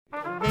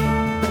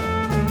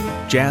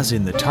Jazz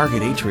in the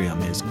Target Atrium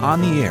is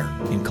on the air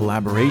in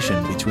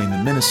collaboration between the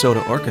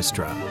Minnesota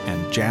Orchestra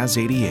and Jazz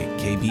 88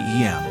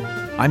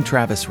 KBEM. I'm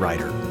Travis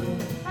Ryder.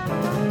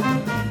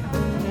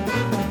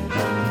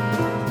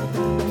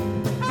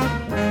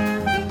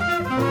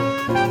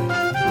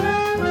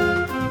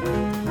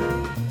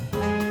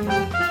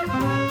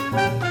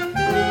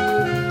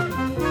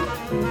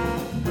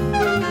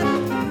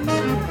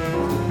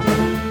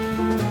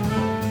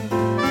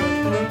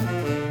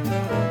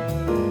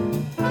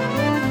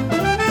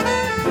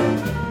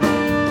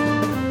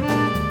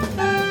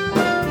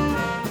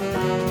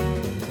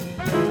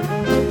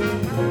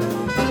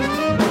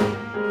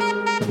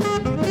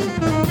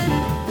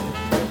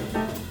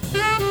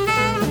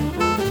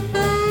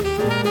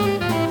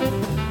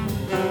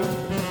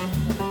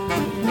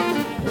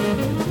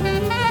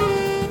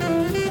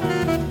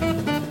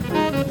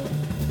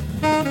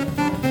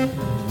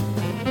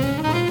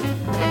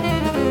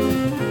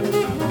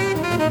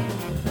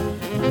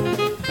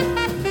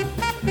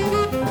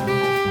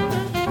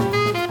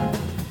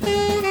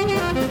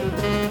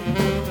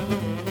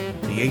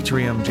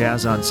 Atrium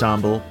Jazz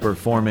Ensemble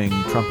performing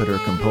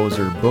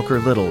trumpeter-composer Booker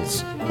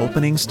Little's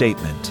opening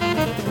statement.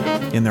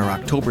 In their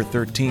October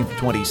 13,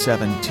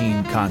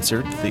 2017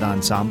 concert, the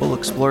ensemble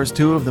explores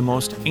two of the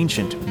most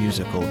ancient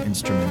musical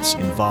instruments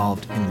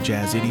involved in the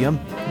jazz idiom,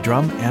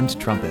 drum and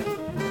trumpet.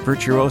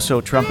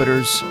 Virtuoso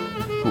trumpeters,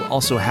 who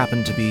also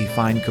happen to be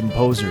fine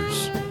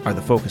composers, are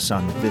the focus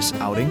on this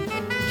outing.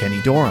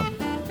 Kenny Dorham,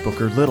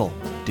 Booker Little,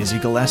 Dizzy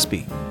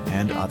Gillespie,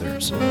 and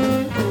others.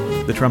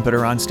 The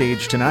trumpeter on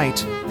stage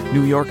tonight,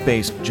 New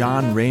York-based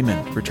John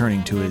Raymond,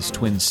 returning to his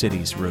Twin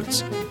Cities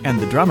roots, and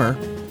the drummer,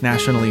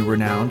 nationally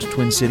renowned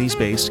Twin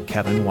Cities-based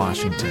Kevin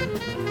Washington.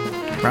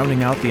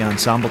 Rounding out the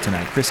ensemble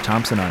tonight, Chris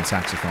Thompson on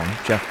saxophone,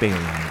 Jeff Bailey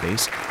on the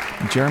bass,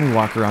 and Jeremy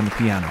Walker on the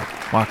piano.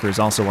 Walker is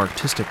also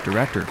artistic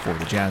director for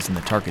the Jazz in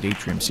the Target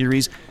Atrium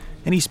series,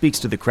 and he speaks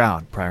to the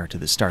crowd prior to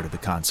the start of the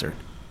concert.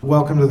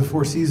 Welcome to the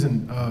fourth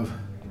season of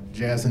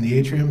Jazz in the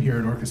Atrium here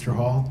at Orchestra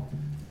Hall.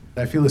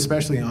 I feel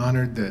especially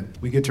honored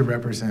that we get to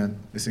represent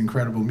this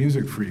incredible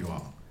music for you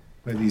all,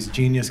 by these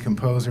genius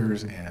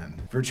composers and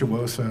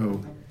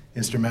virtuoso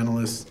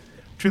instrumentalists,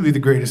 truly the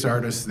greatest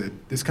artists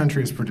that this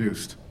country has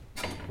produced.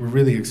 We're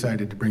really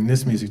excited to bring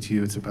this music to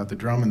you. It's about the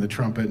drum and the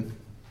trumpet.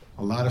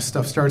 A lot of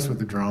stuff starts with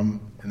the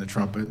drum and the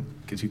trumpet,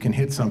 because you can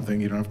hit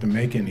something, you don't have to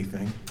make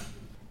anything.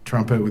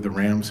 Trumpet with the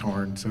ram's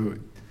horn, so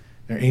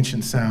they're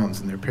ancient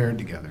sounds and they're paired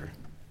together.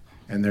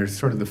 And they're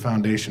sort of the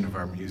foundation of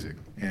our music.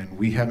 And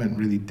we haven't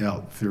really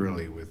dealt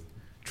thoroughly with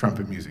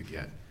trumpet music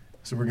yet.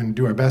 So we're going to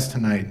do our best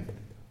tonight,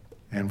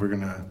 and we're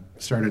going to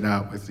start it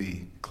out with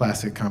the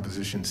classic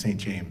composition, St.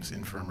 James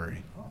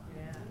Infirmary.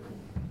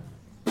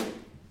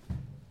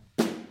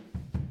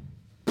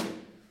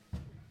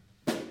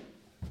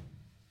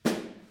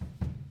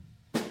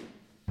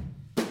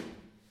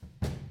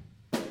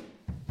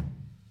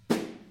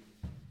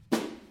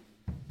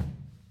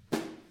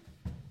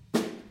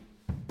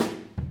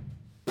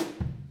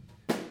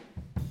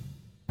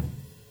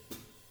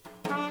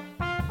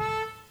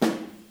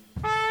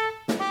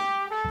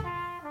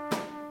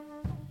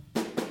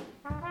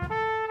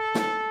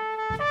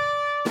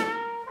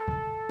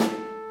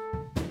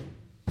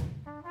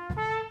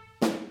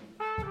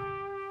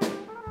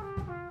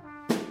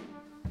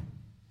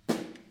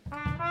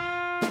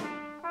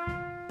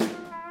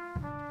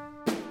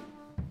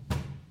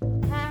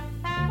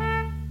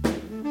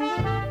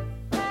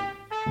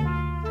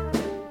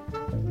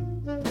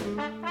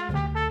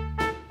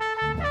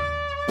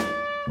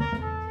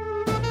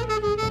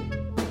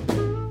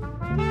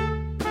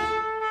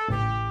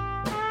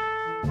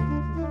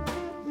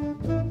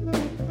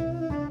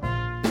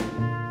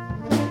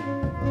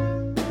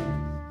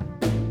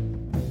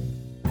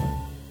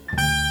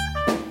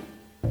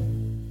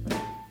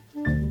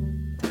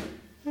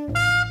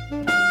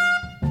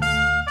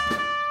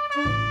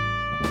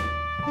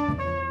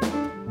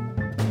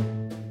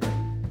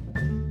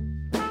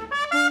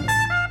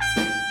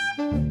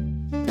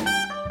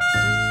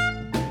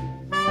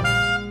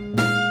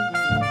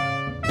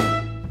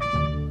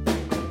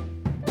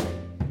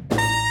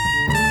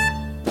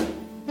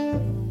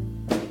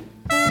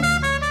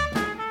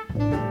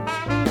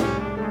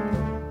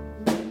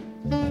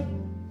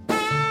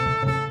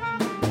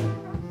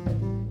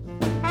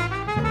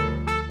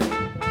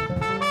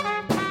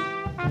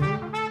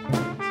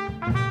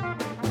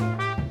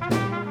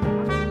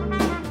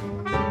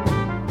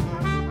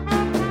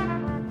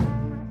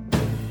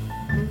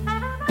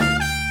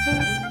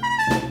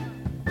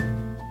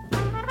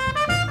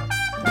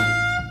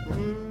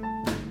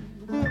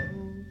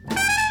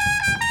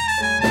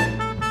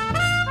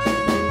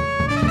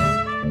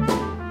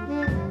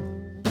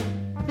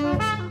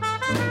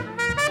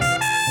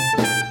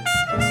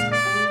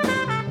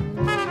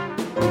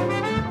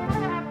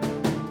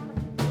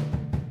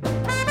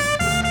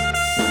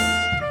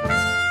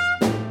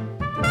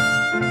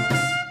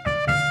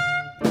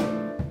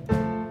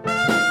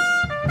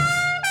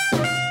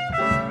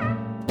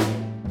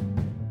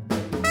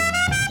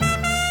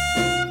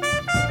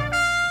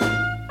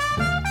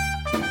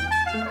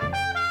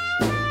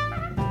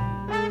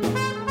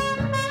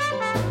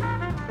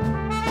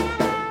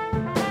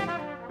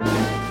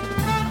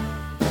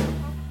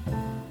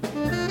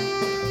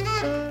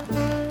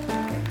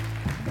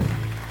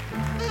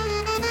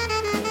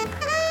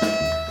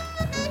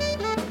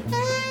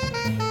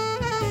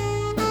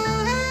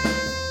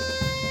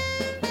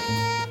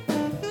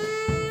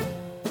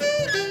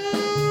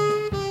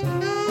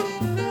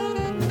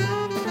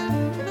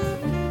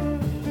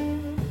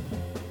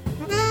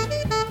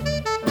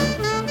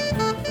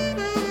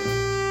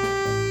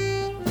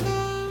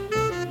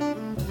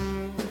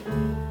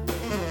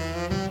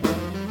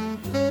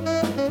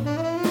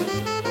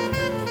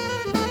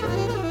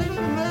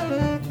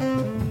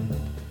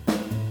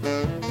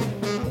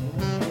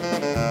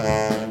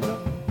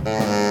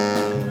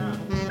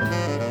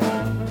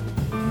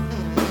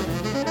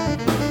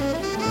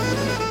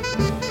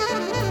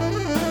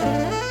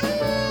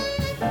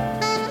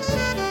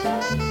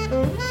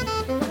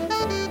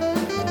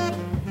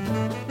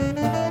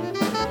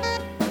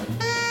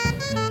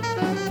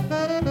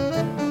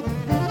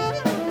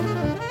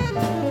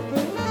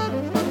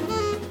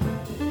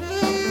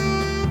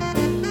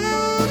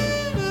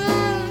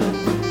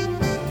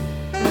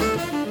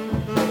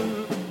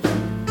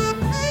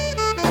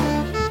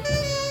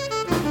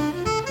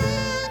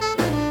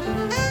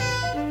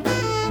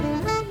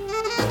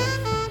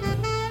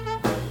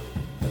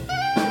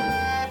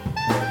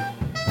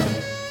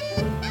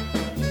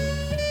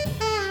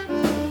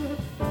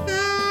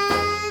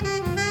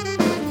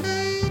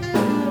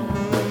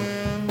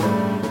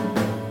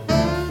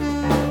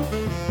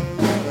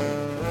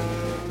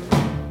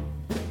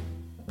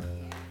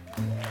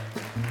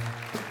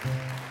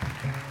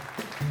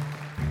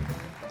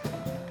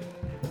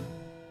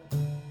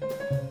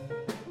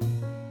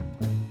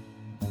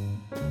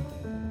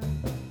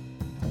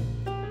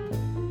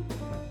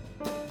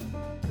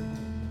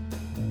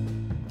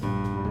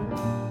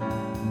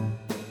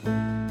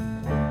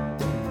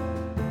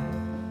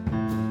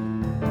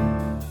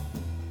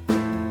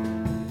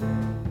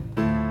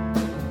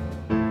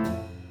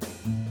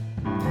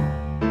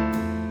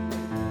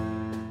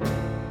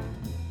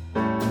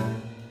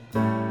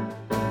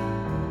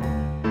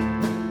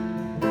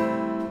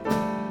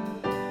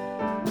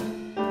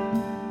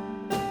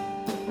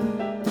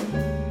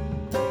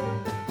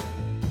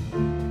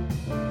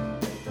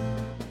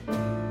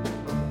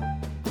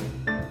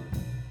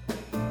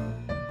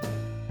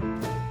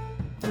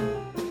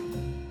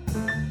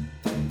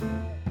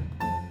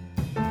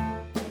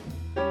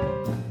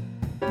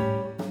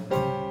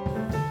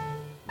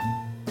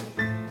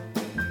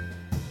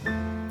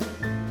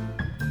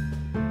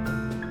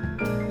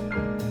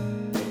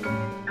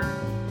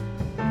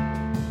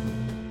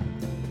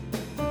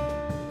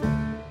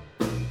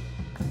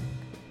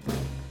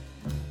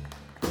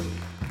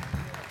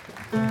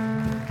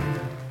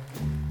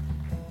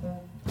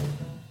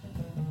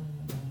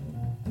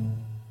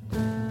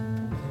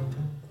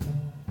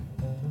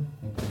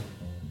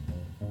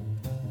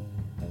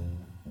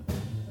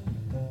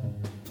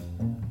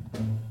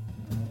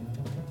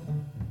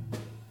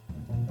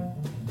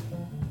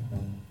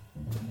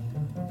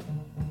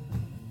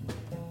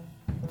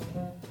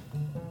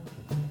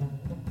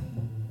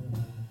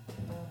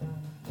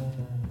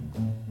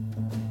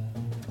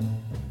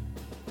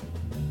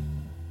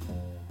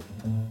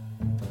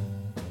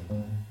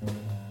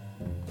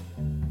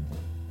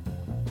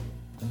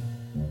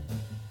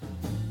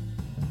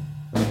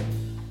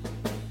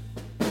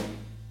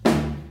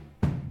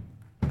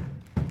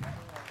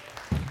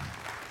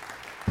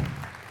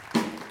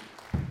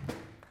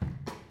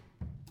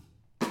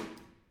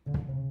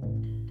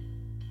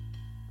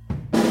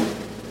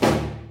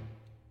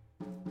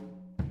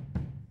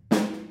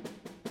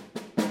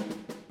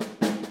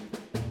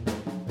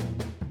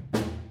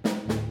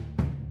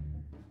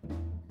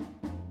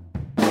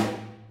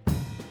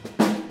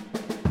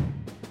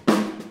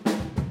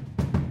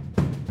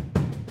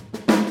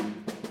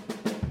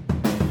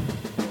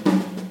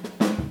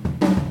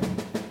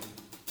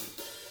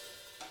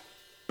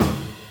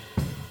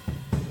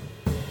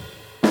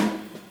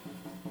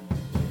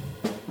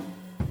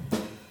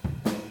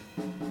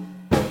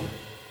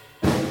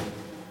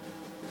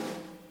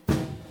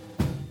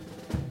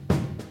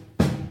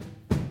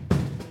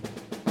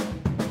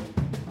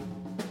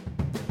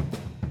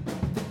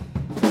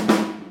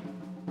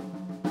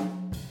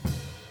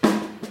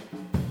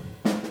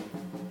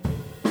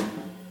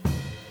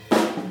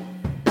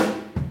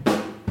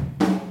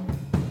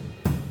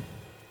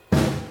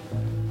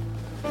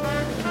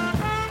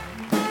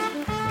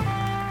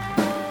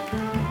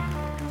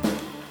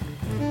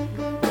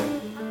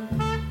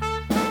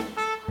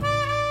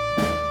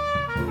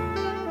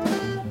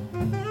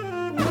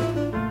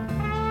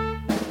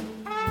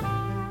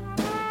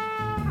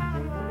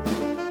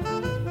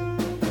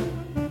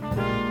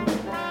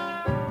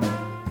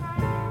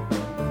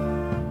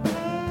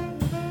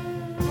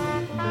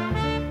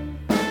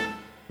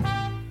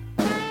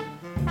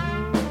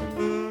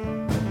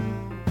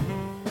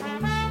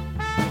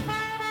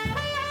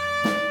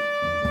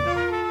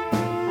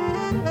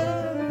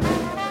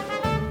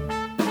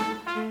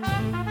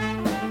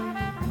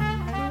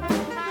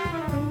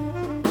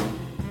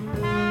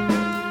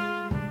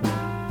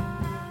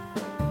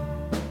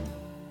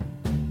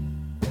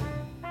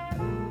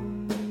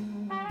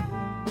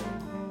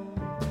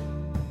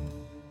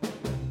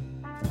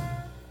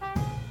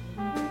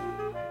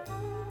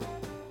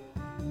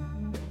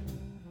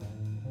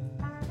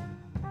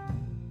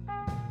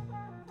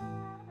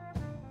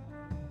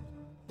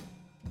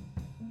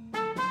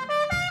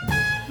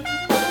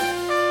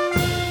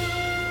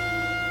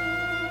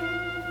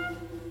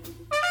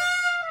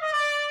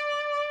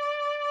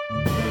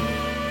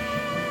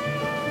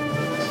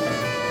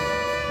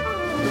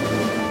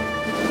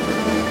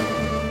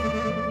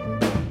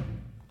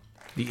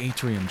 the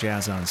Atrium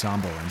Jazz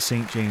Ensemble and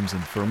St. James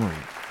Infirmary.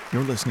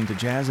 You're listening to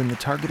Jazz in the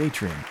Target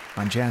Atrium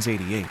on Jazz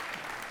 88.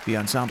 The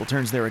ensemble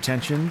turns their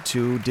attention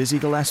to Dizzy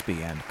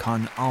Gillespie and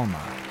Con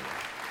Alma.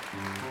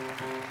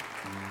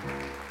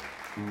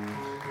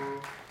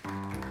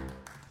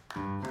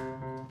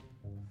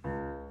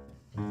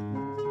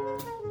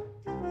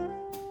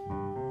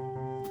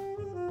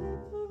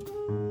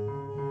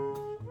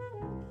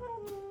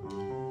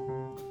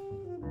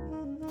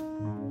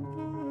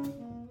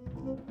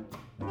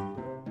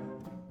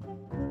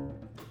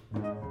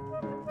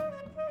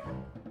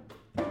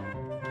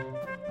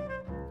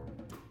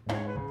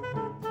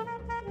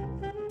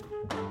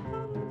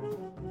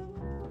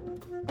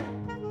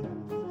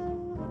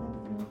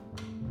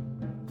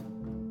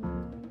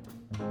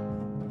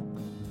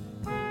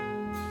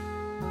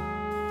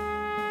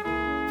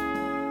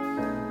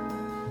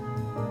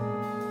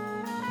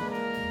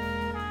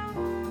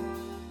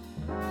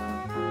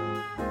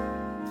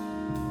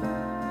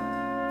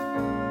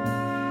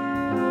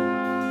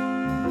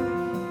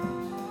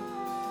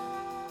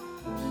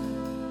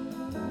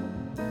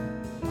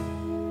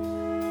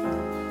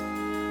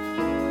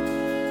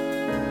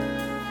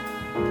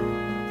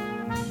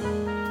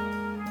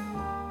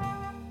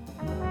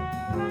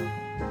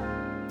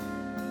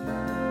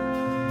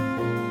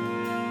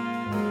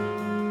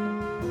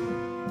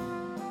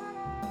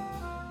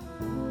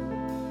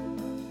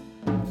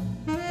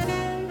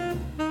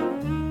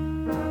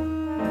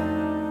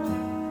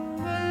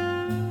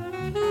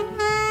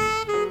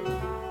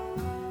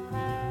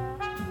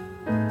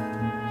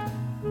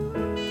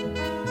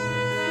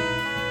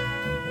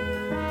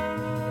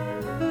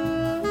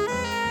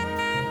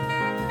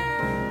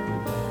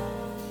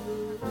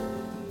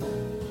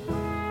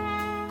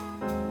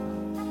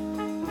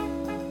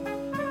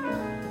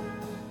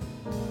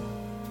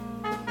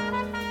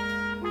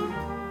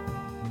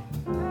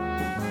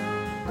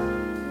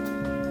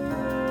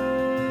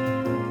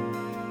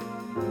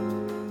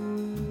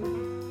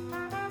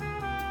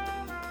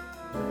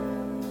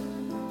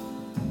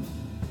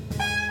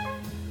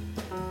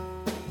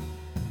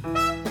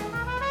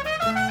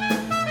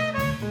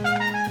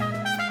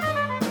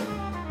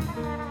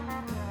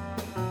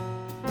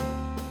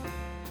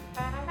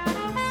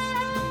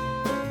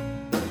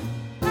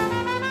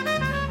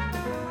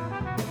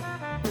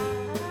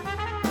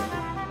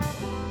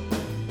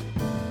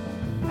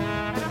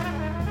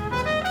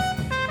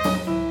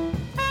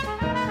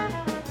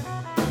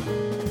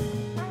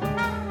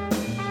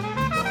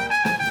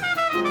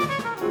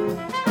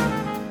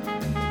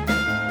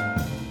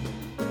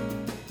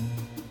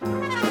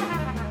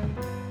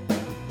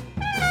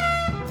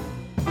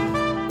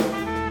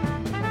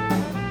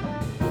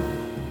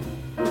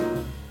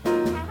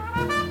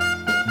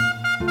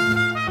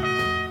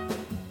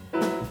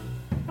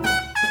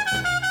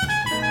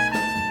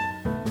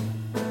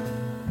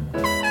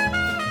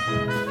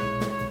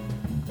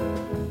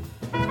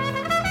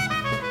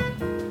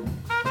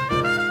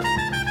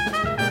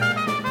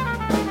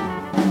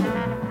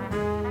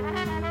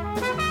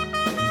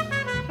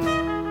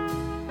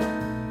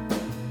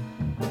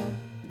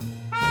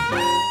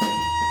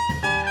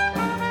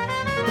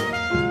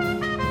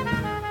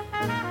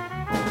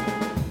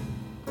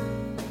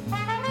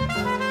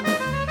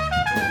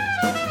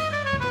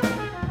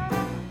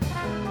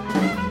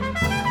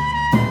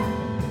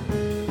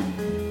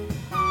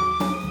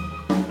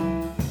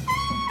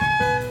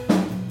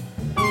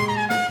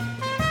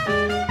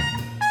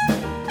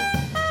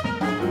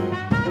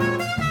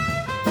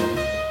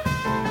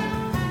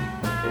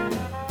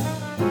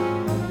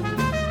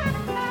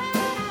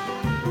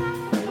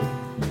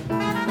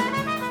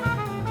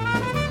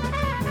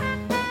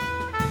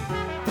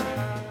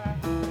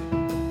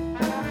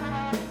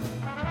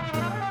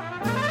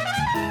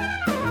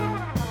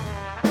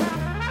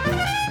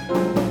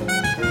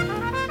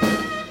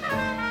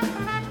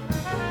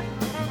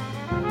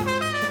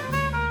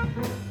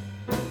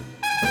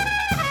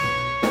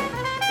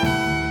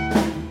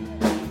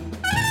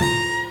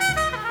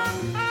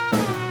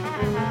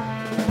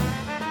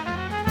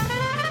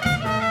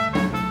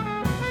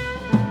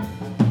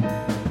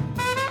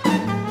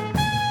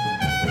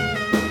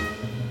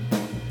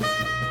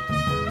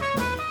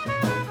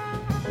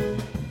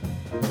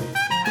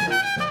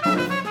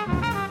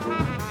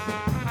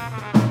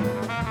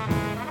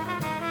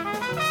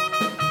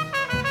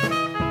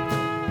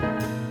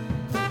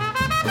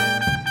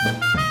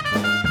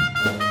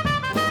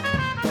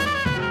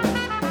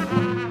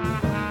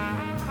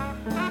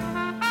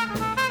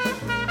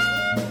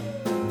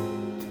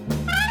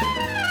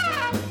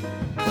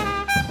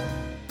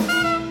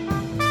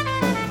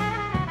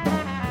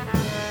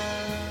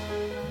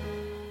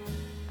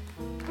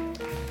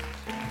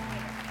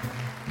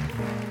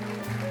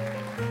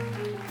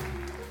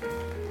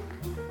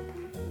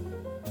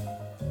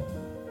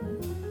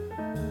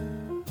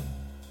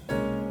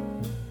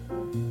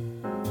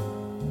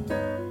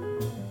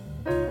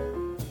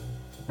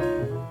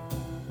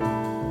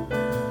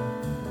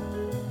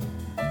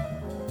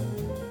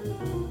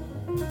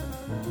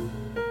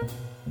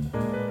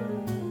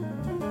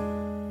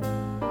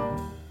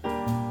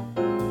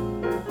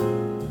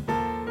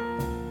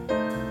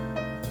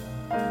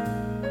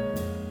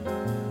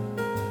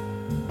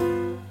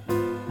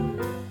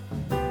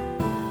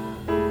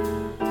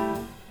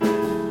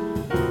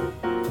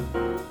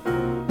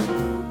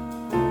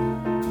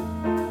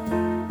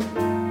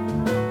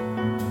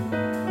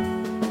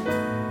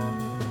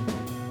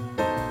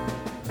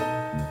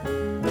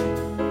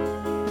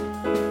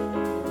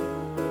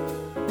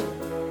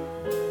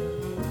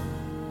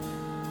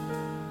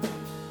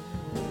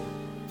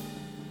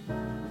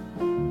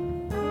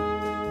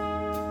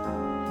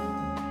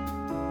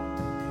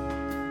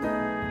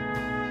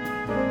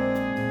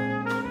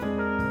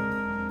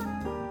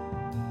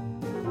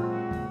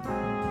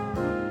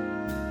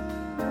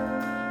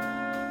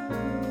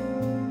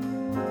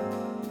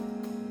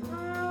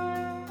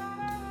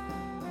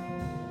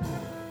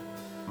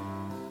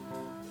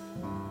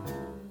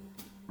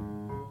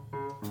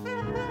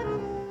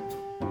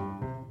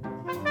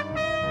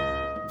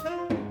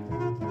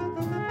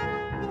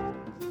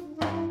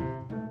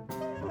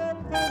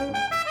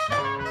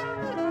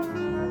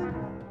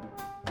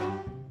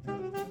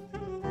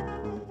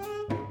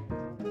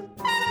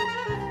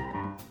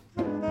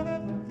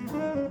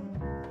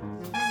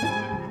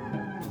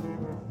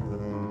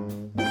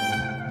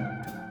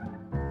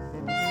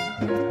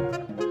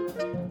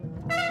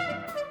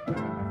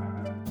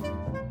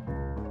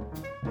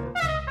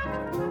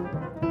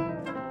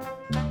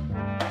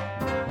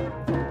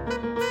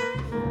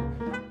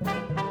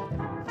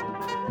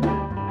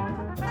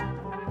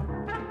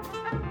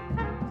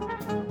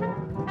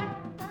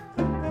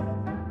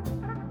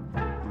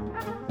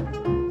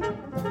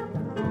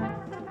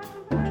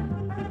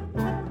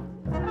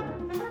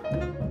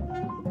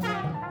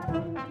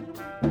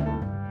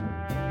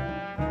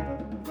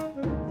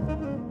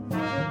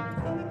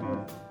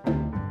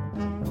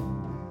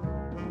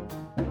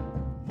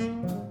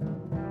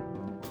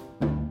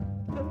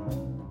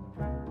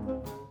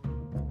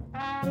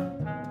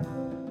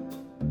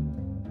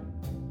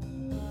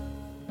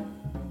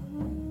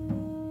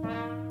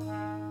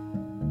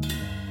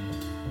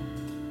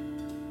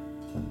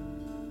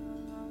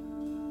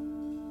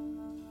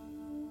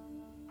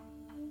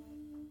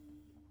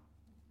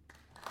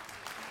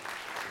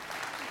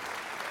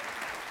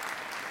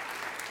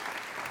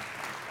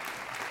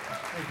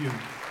 Thank you.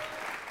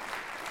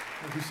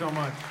 Thank you so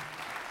much.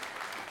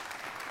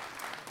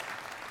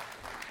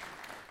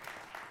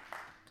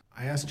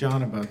 I asked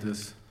John about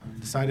this.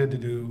 Decided to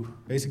do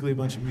basically a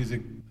bunch of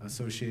music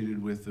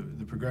associated with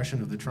the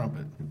progression of the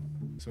trumpet.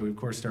 So we, of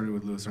course, started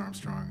with Louis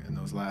Armstrong, and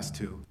those last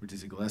two were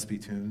Dizzy Gillespie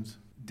tunes.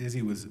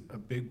 Dizzy was a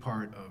big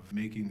part of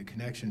making the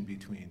connection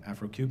between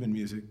Afro-Cuban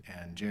music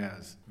and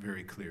jazz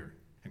very clear.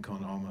 And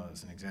Con Alma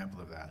is an example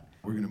of that.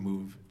 We're going to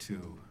move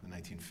to the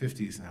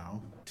 1950s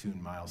now. A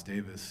tune Miles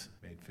Davis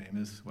made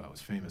famous. Well, it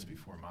was famous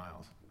before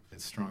Miles.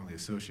 It's strongly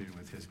associated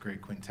with his great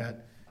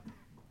quintet.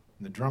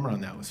 And the drummer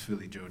on that was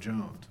Philly Joe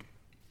Jones.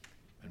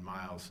 And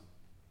Miles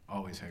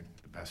always had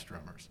the best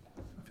drummers.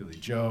 Philly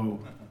Joe,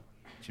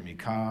 Jimmy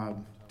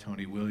Cobb,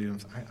 Tony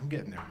Williams. I'm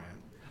getting there, man.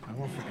 I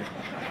won't forget.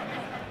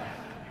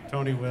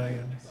 Tony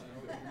Williams.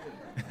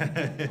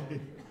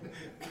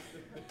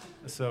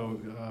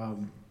 So,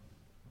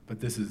 but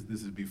this is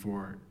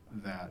before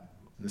that.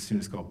 This tune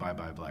is called Bye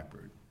Bye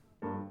Blackbird.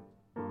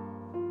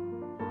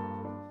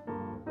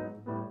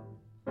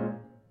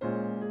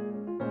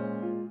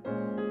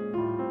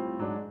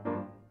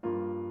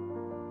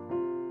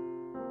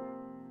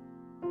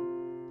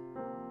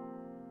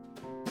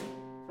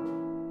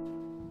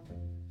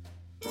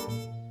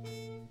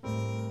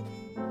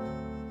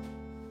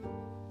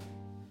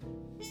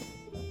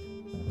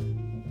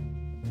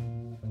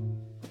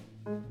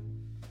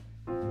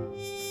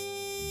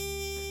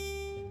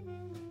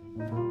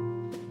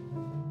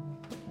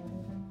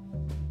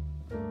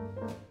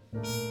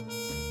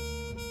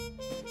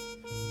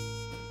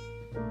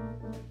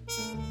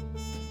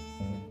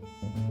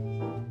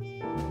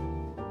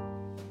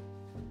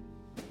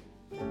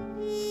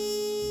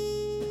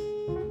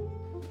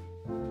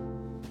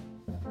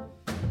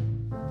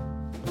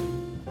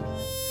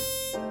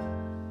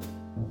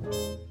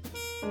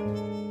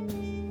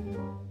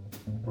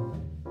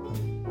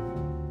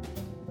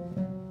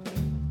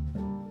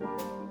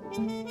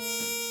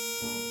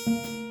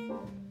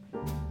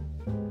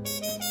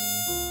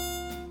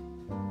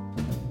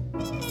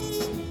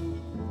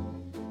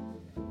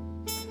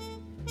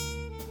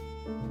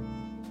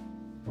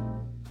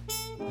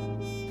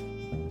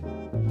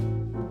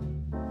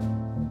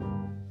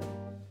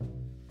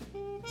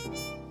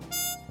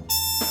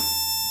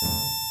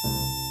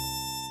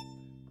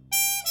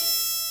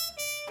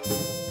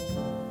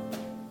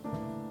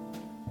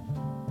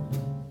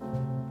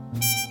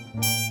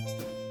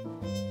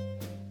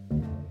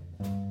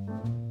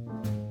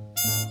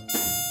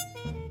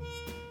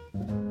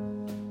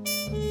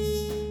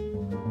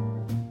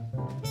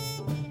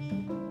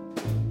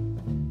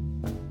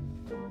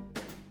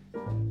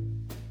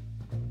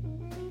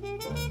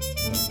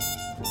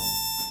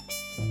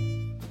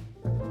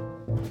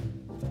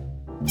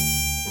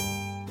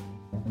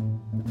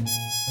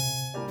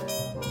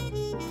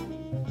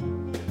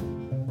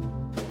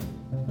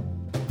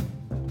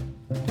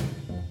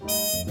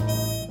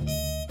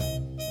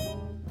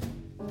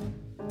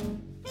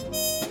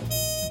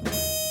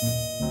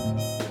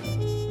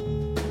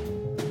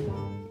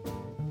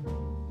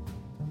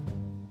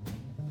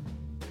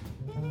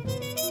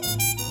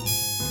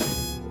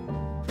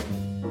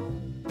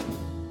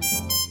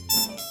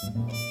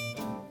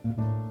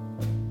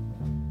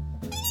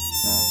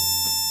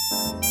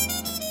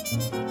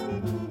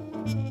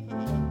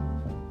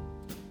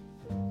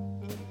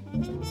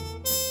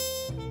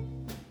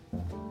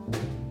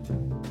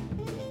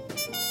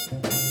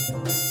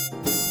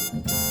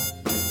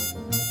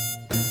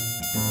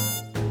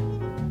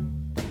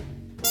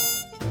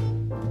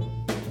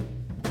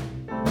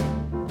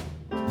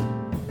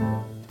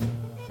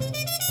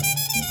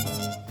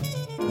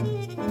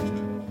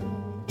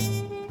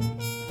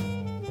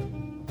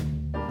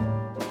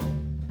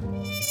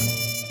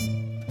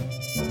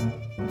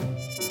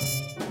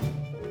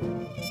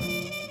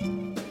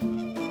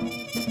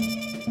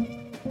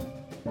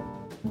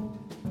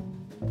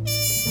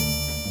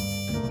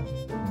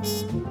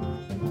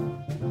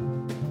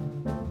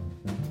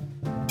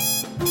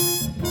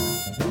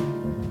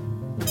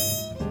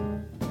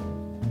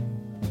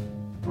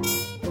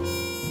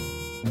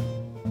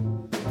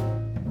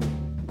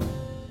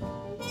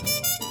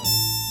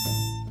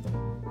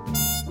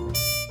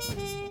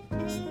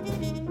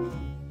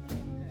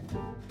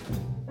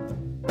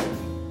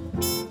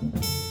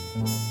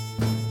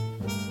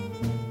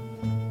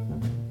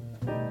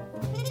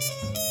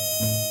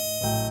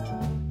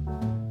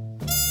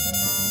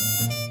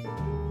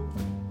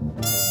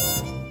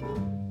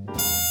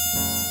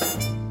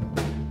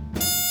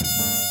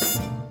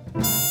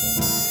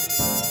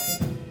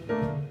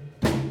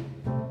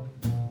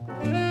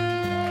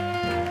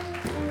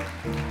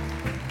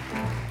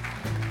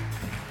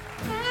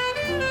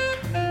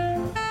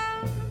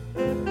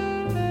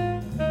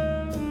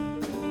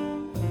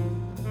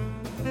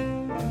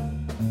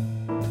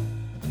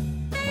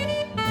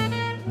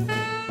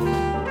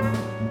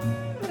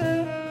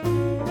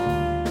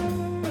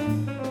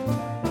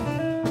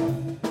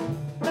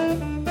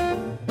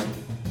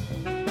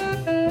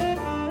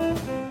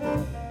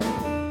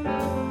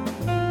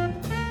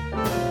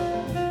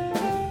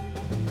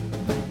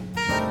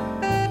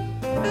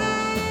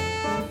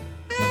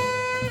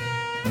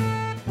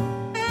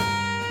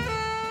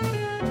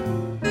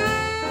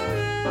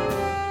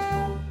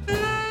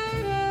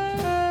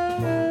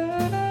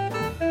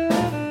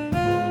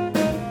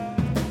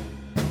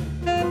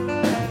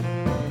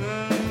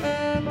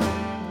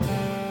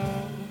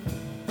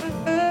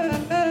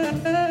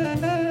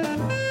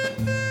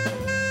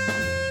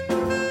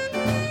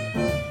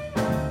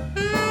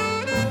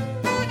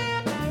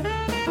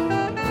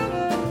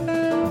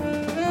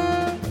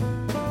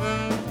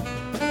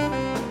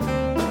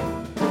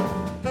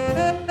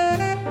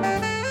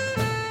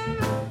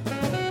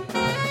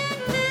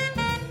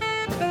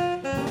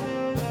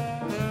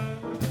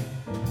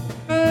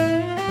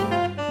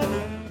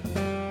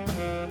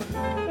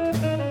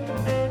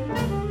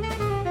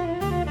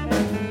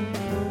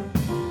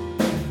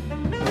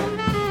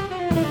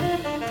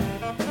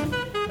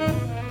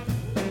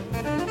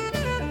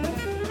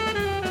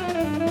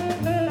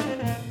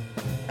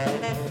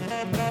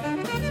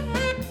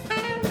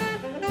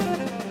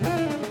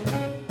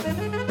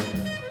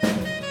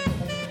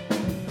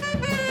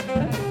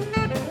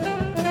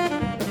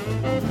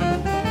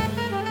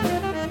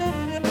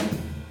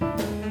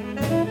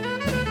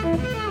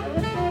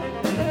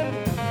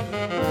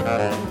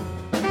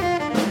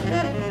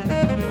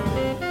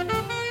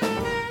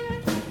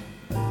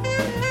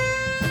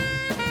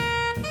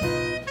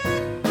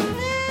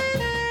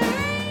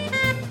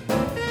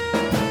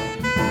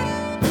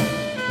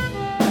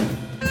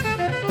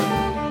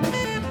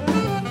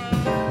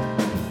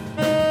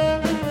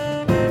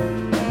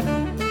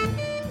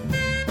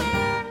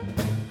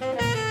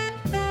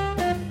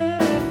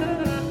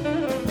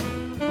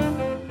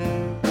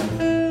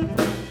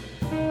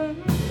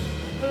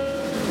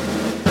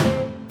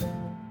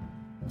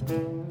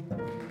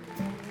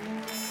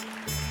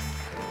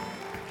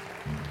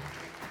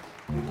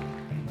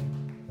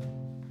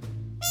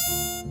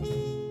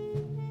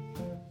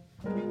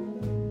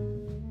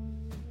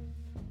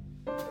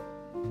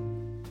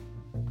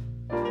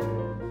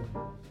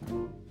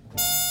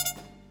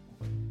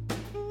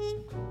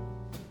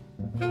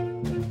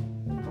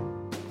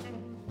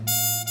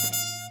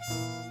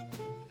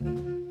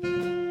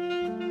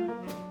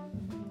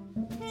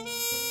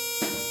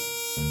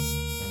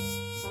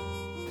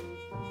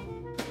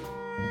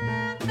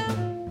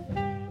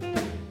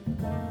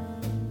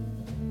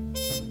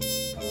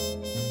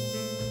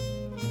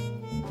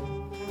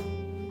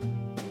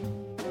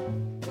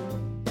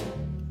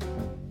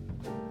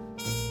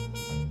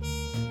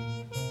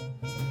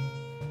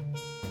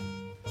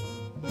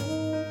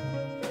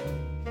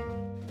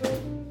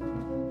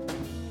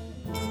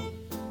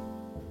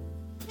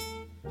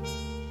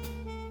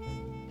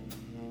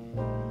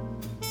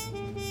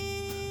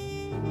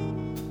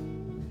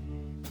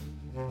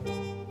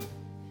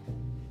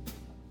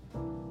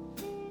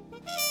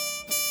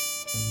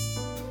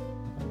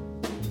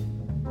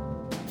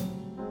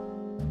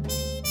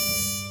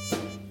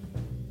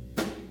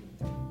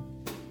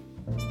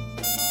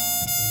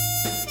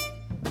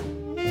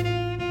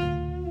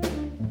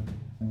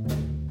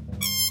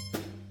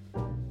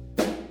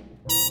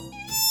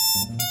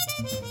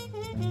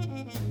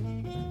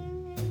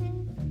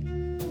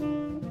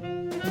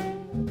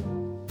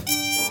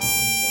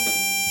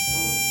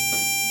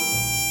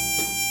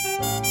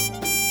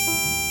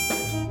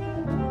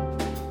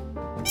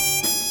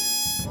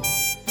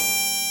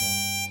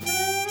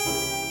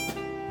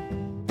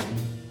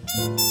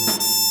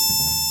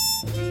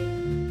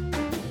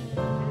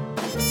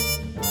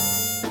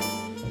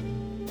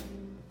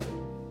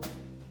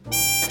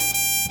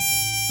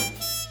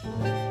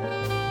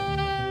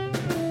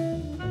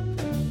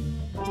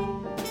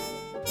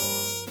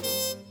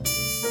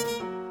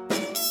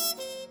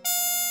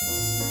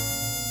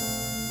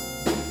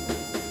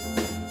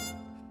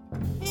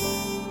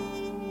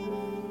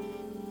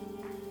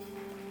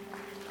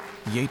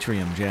 The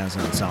Atrium Jazz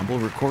Ensemble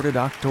recorded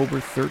October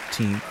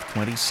 13,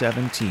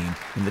 2017,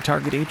 in the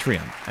Target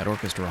Atrium at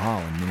Orchestra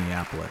Hall in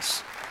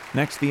Minneapolis.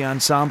 Next, the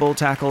ensemble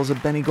tackles a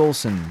Benny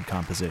Golson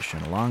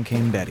composition, Along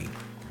Came Betty.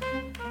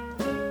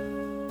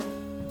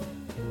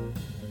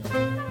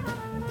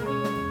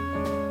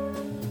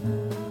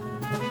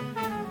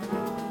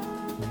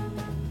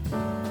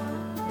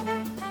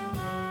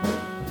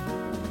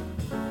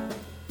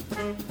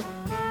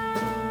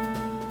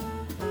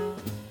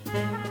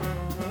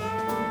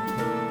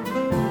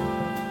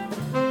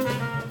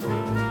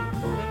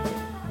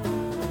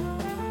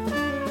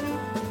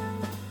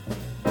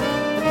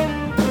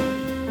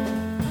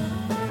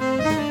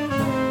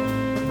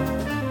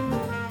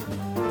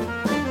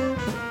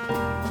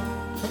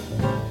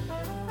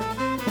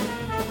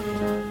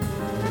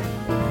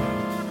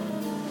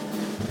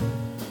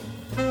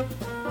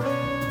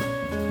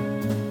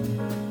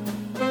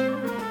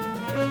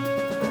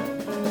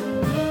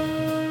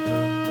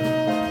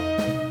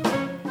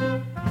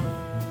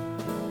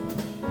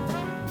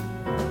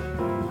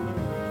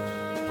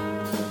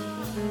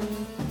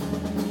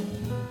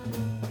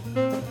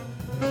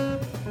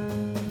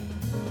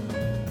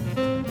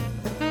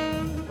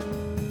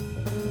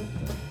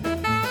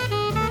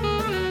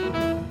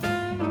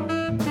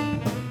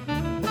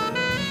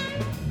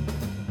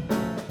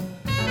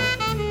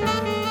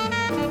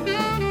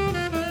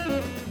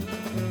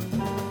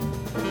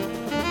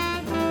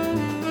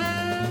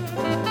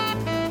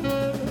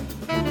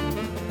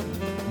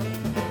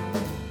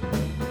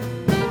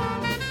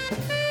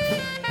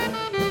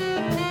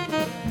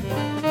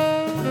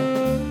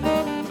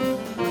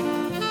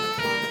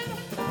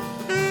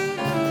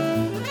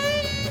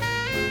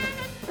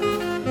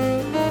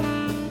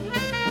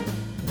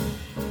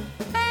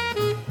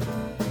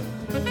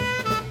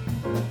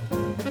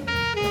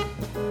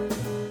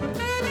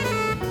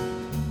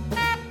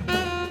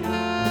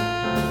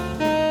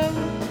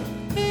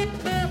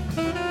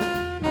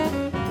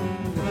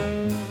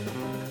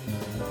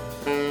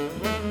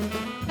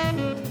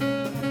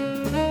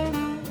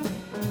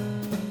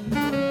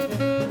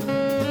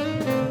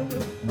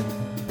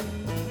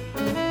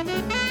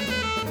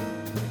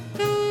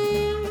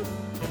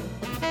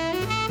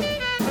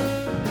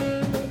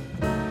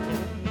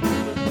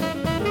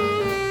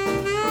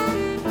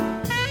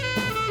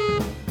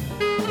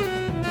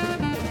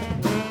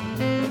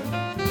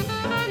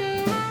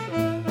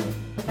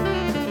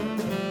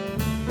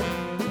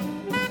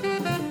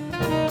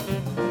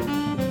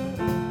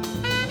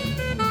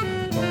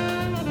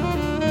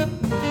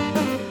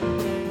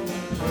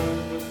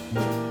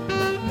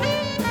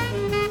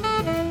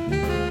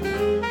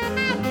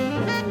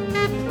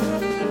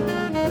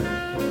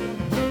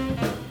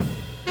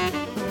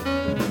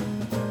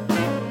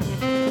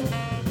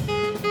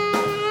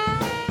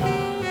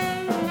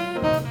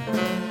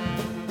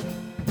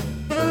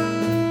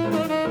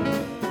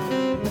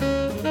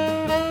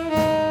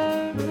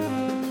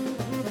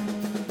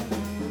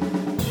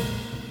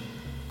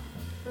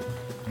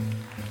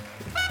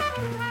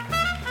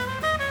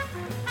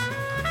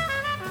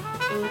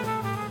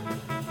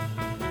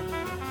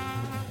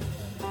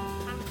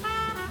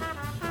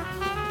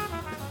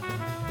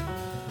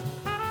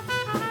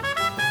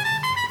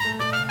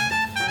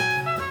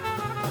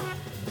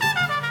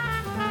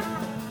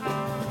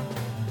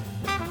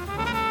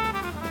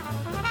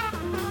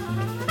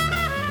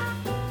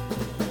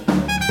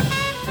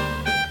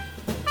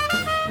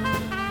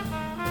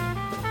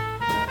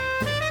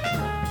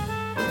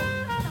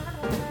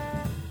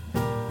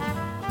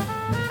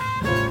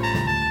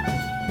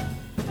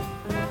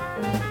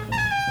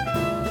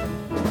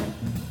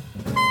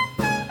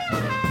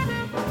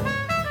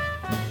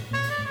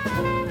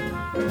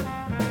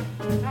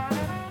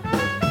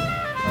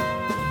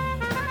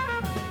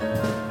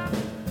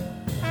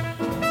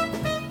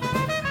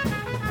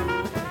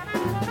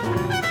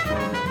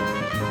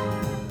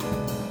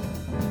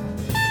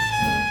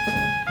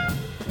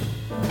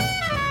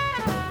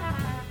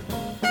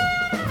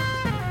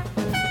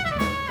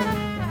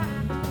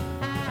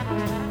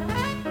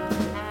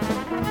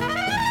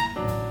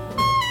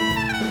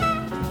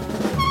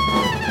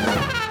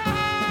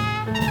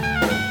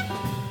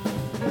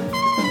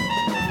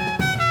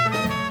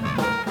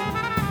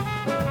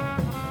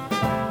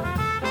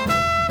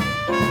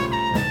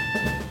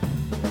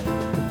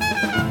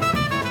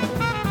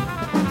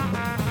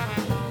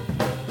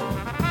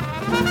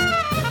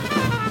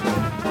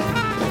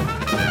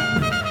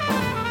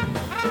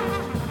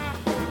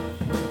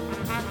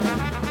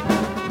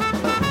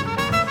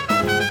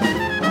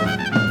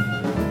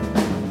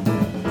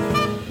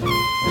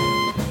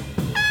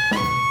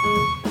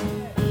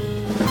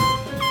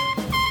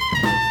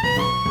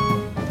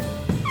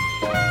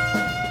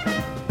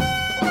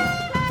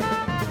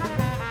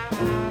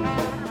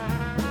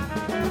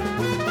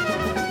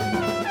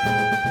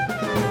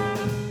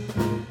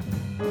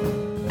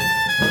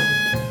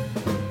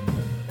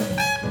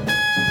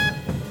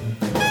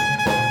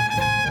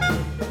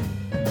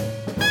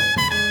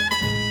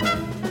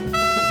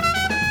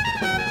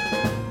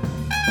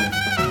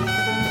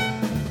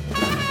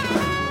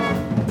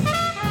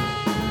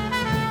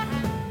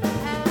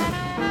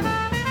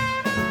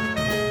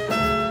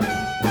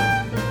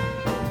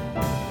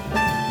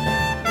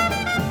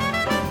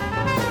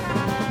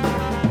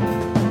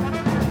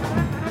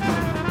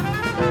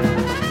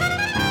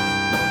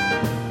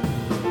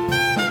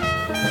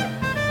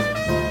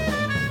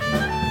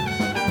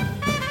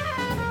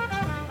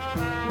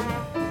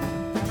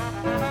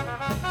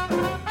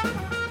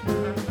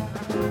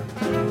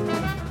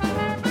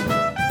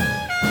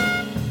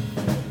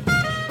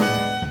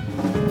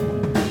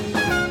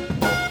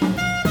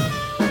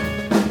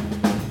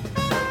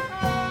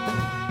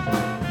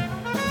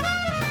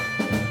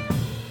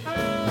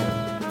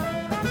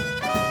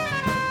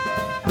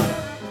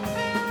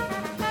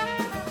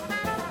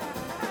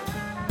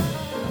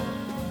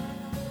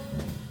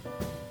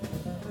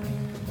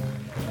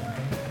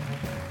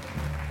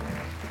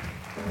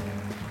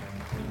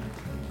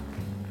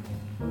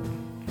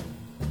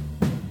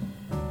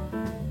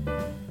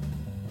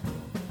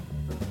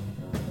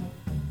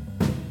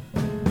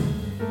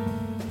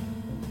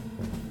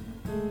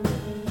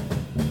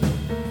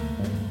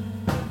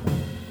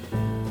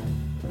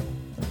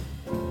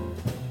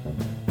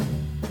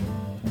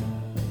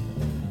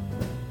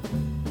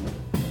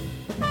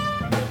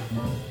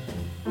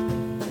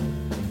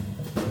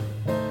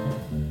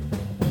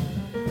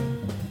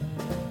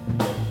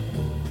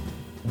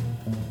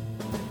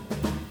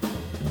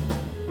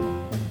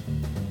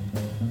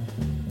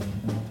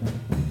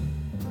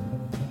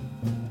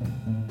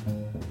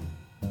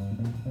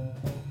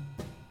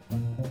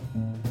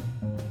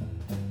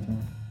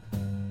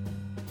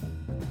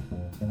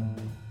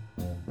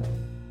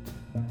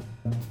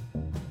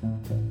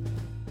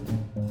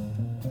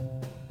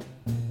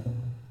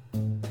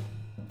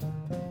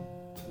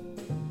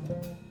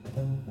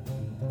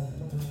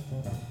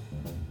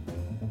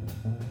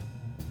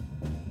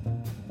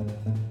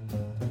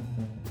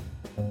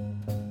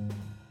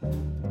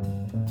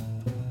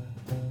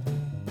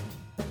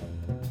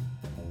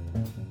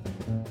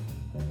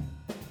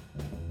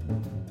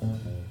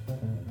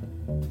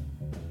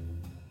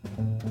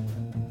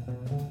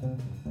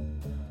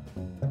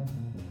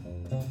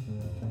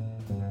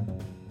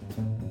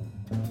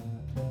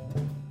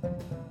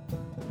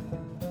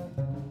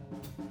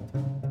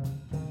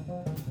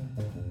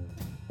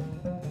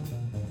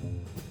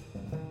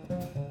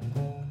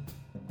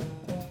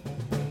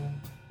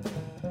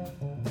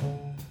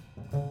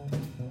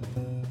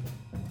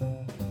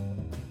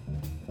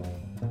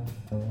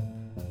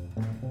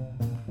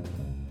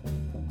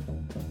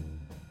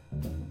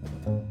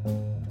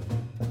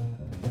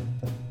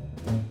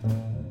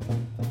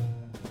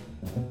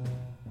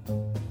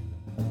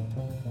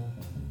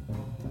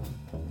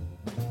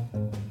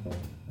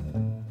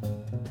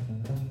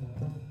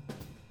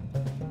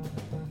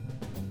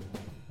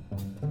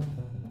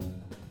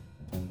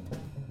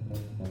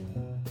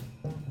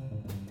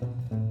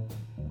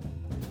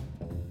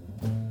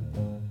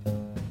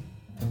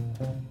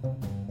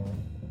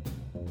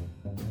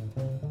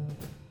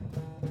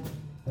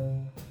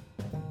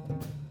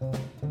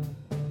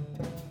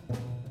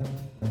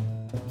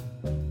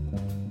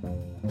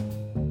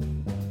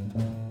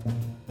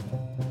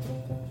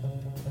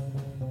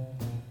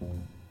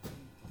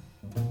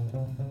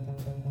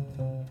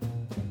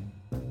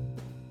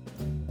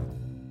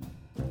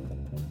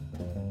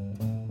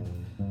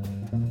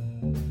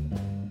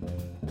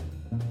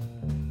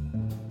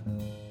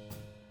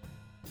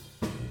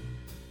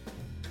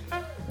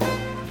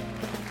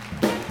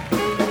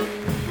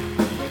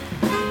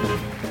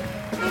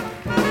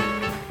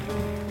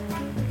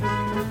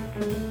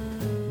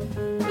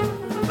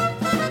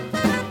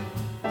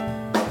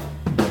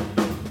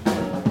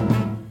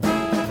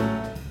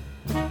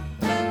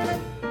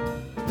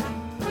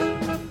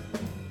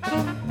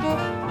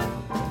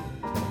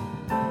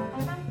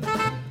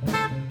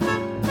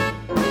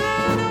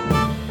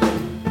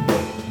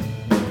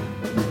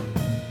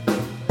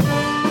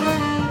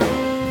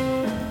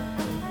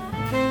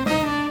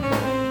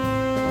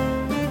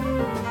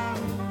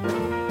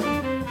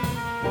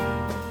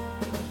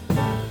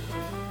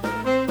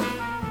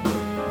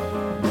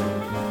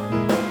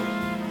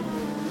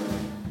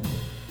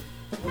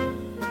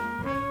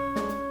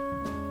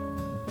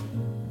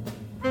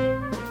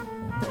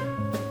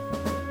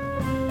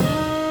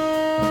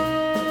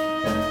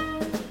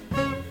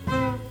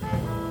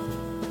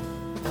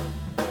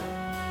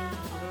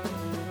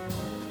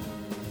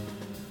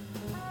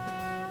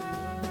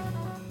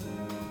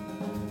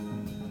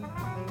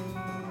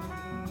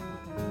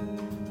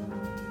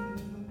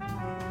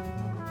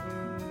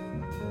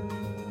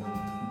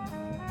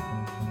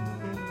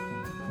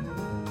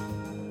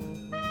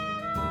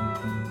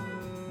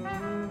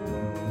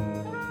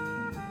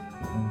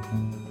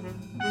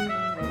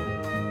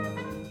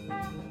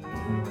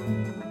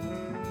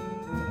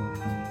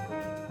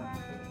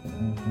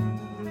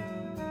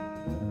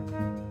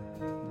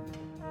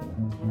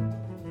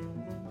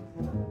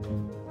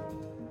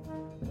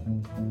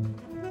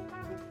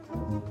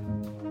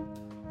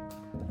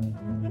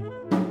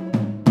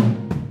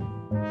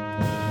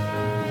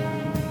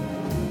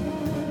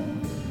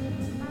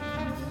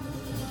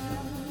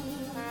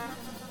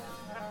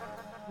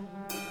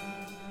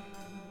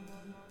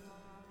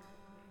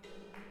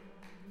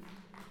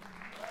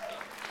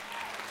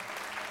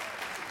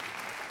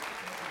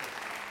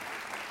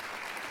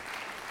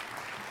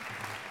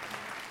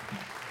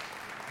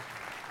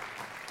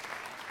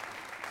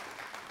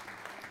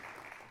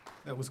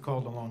 That was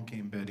called Along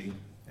Came Betty,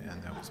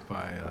 and that was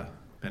by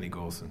Benny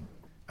Golson.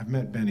 I've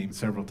met Benny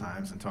several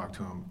times and talked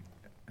to him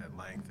at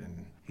length,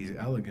 and he's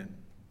elegant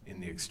in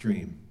the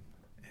extreme,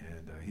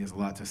 and he has a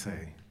lot to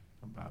say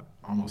about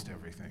almost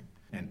everything.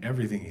 And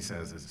everything he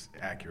says is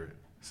accurate,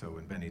 so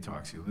when Benny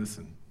talks, you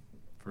listen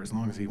for as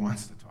long as he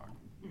wants to talk.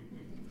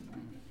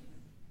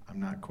 I'm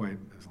not quite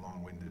as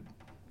long-winded,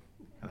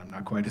 and I'm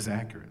not quite as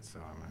accurate, so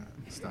I'm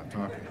going to stop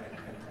talking.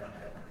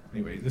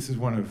 Anyway, this is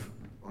one of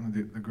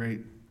the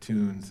great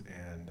tunes,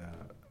 and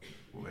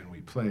when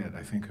we play it,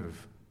 I think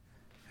of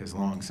his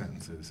long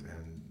sentences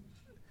and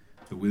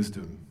the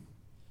wisdom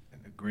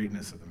and the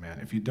greatness of the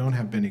man. If you don't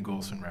have Benny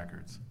Golson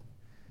records,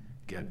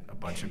 get a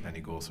bunch of Benny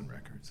Golson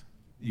records.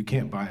 You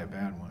can't buy a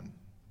bad one,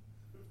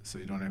 so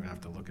you don't even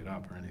have to look it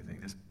up or anything.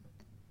 Just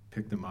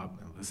pick them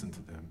up and listen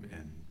to them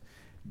and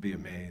be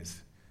amazed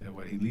at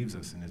what he leaves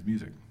us in his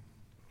music.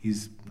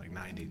 He's like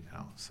 90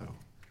 now, so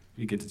if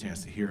you get the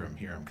chance to hear him,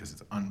 because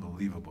it's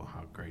unbelievable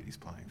how great he's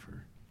playing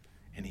for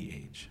any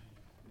age.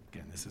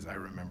 Again, this is I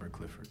Remember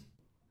Clifford.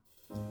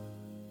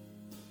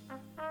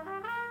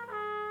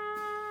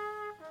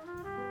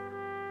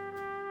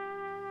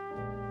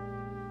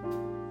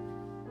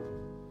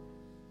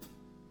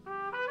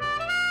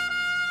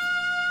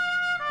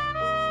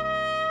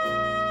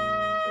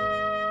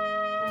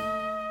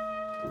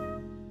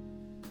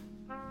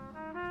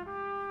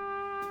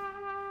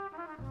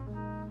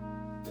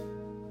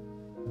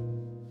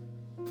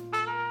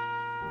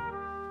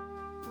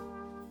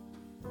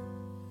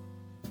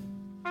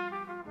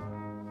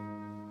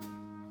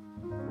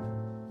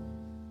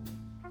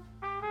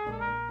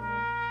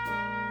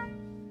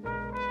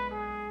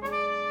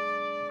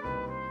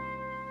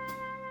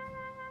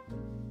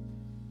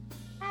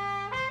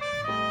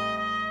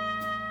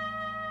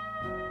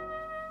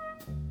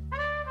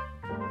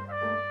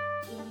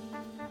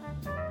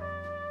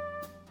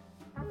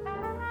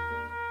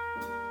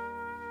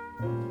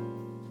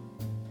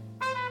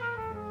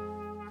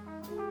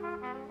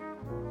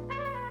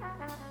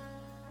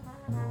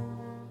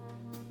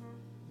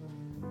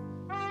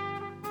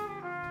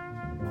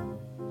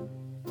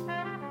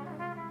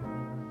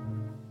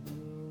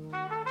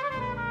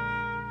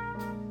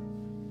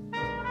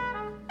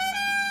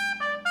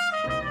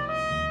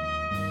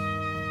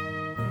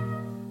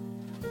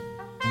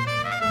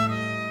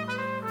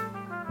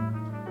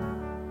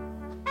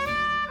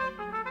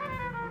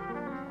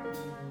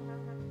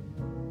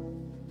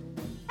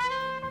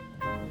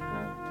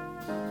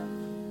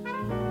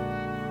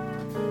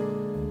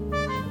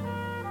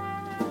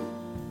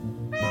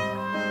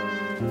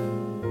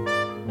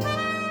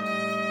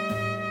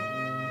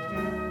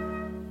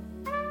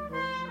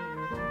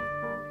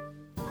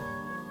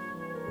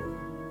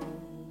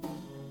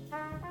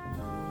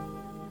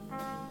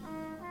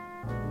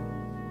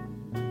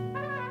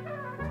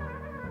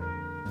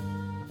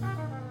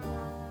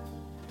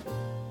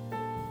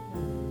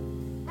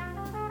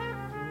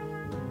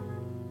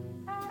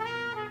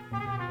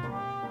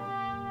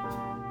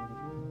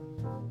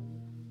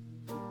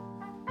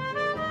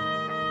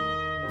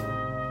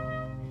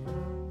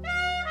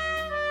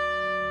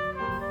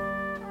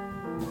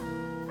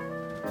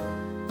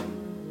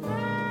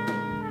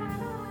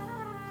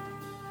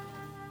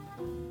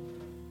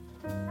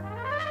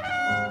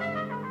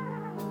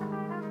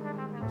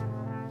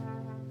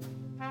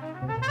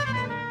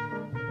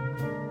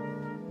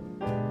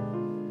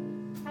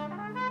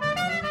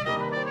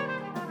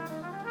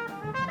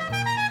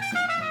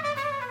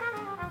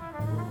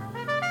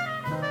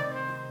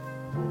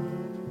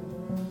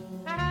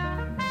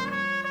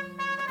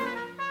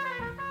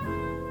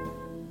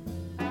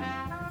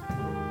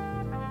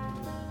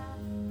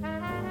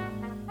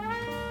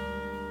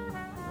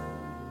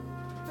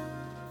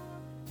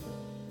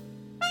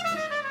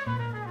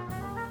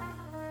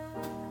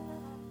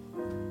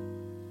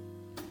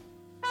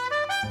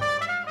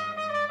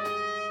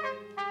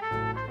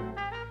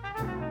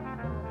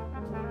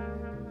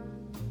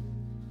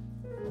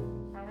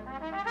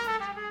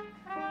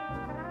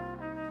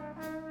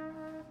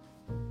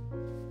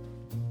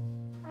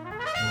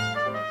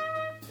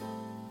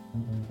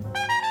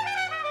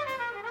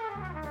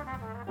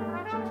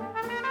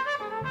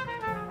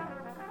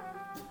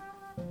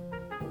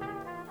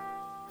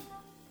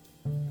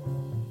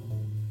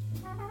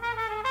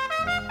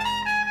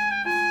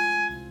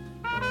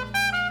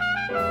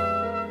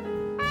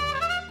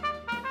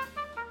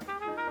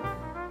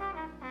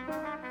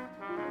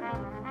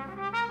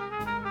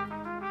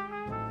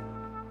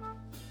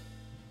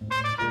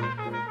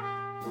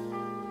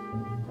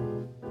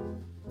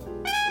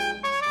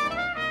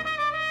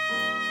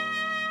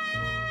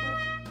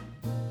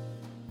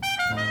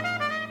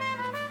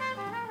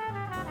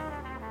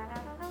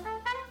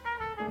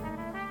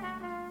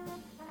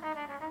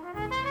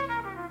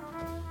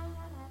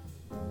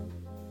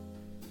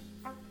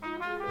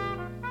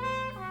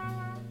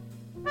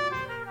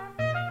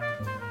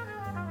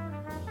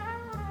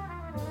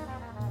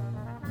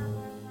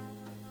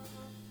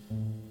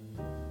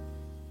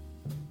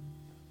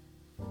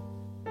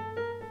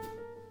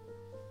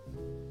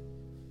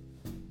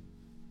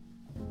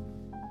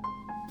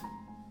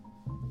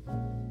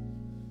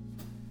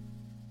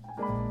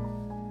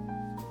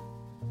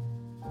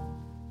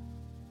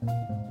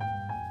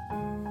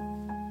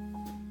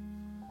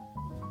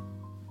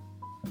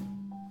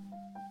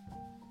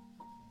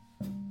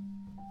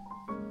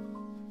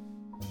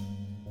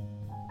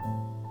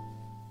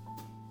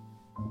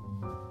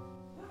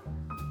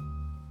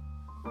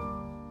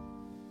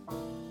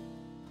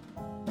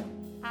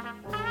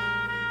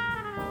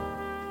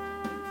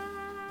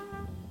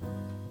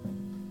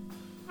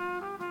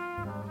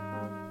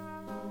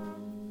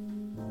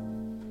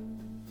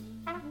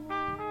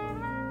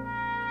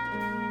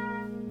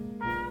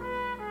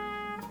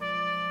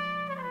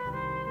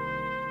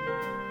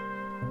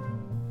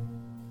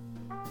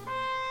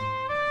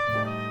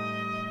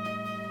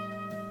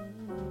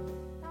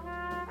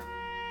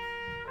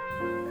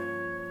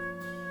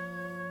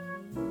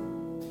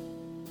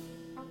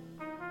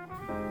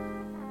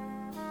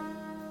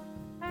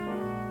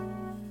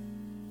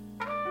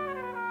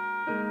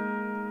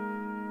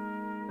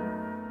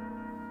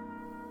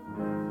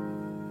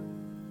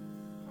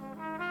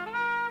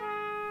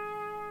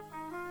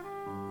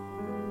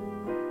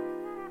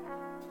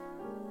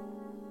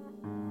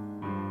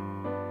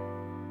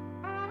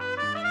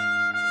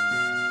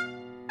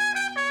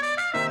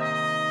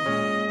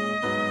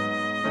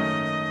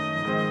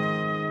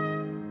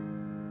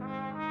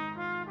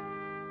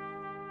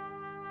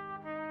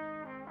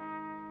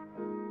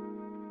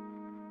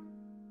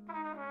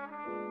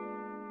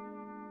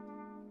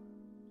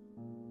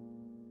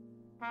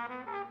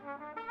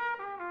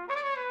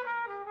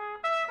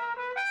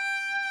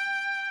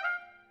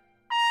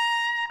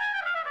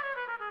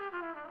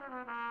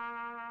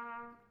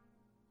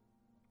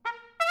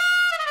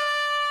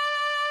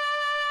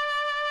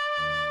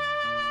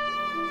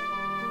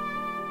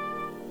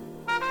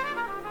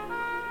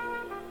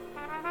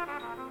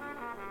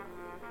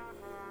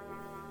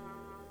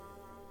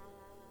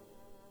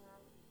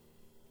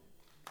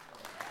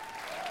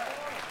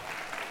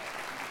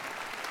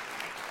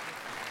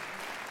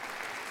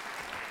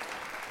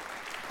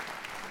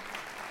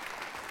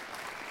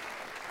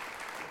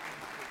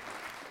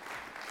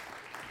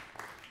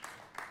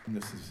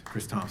 And this is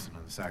Chris Thompson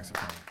on the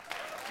saxophone.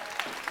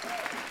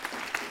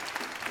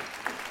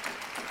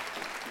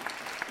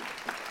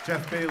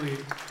 Jeff Bailey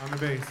on the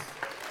bass.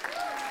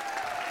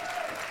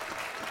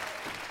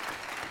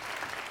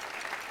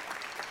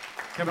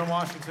 Kevin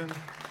Washington,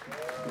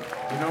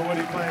 you know what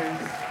he plays.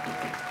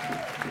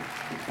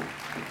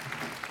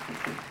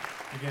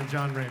 Again,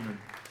 John Raymond.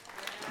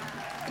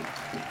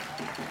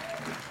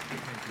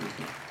 Thank you.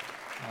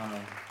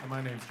 My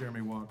name's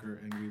Jeremy Walker,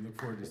 and we look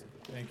forward to.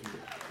 Thank you.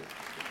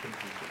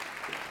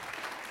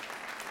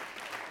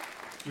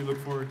 We look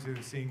forward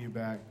to seeing you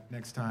back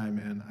next time,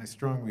 and I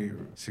strongly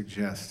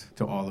suggest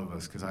to all of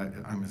us, because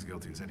I'm as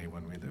guilty as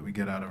anyone, that we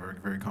get out of our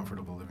very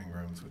comfortable living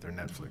rooms with our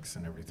Netflix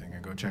and everything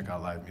and go check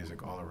out live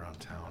music all around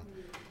town,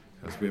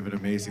 because we have an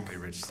amazingly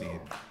rich scene.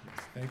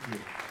 Yes, thank you.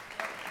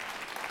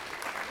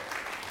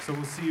 So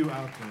we'll see you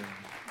out there.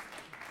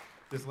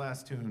 This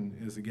last tune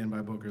is again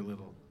by Booker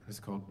Little. It's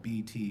called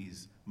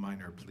BT's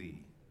Minor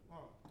Plea.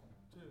 1,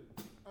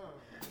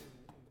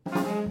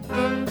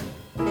 2,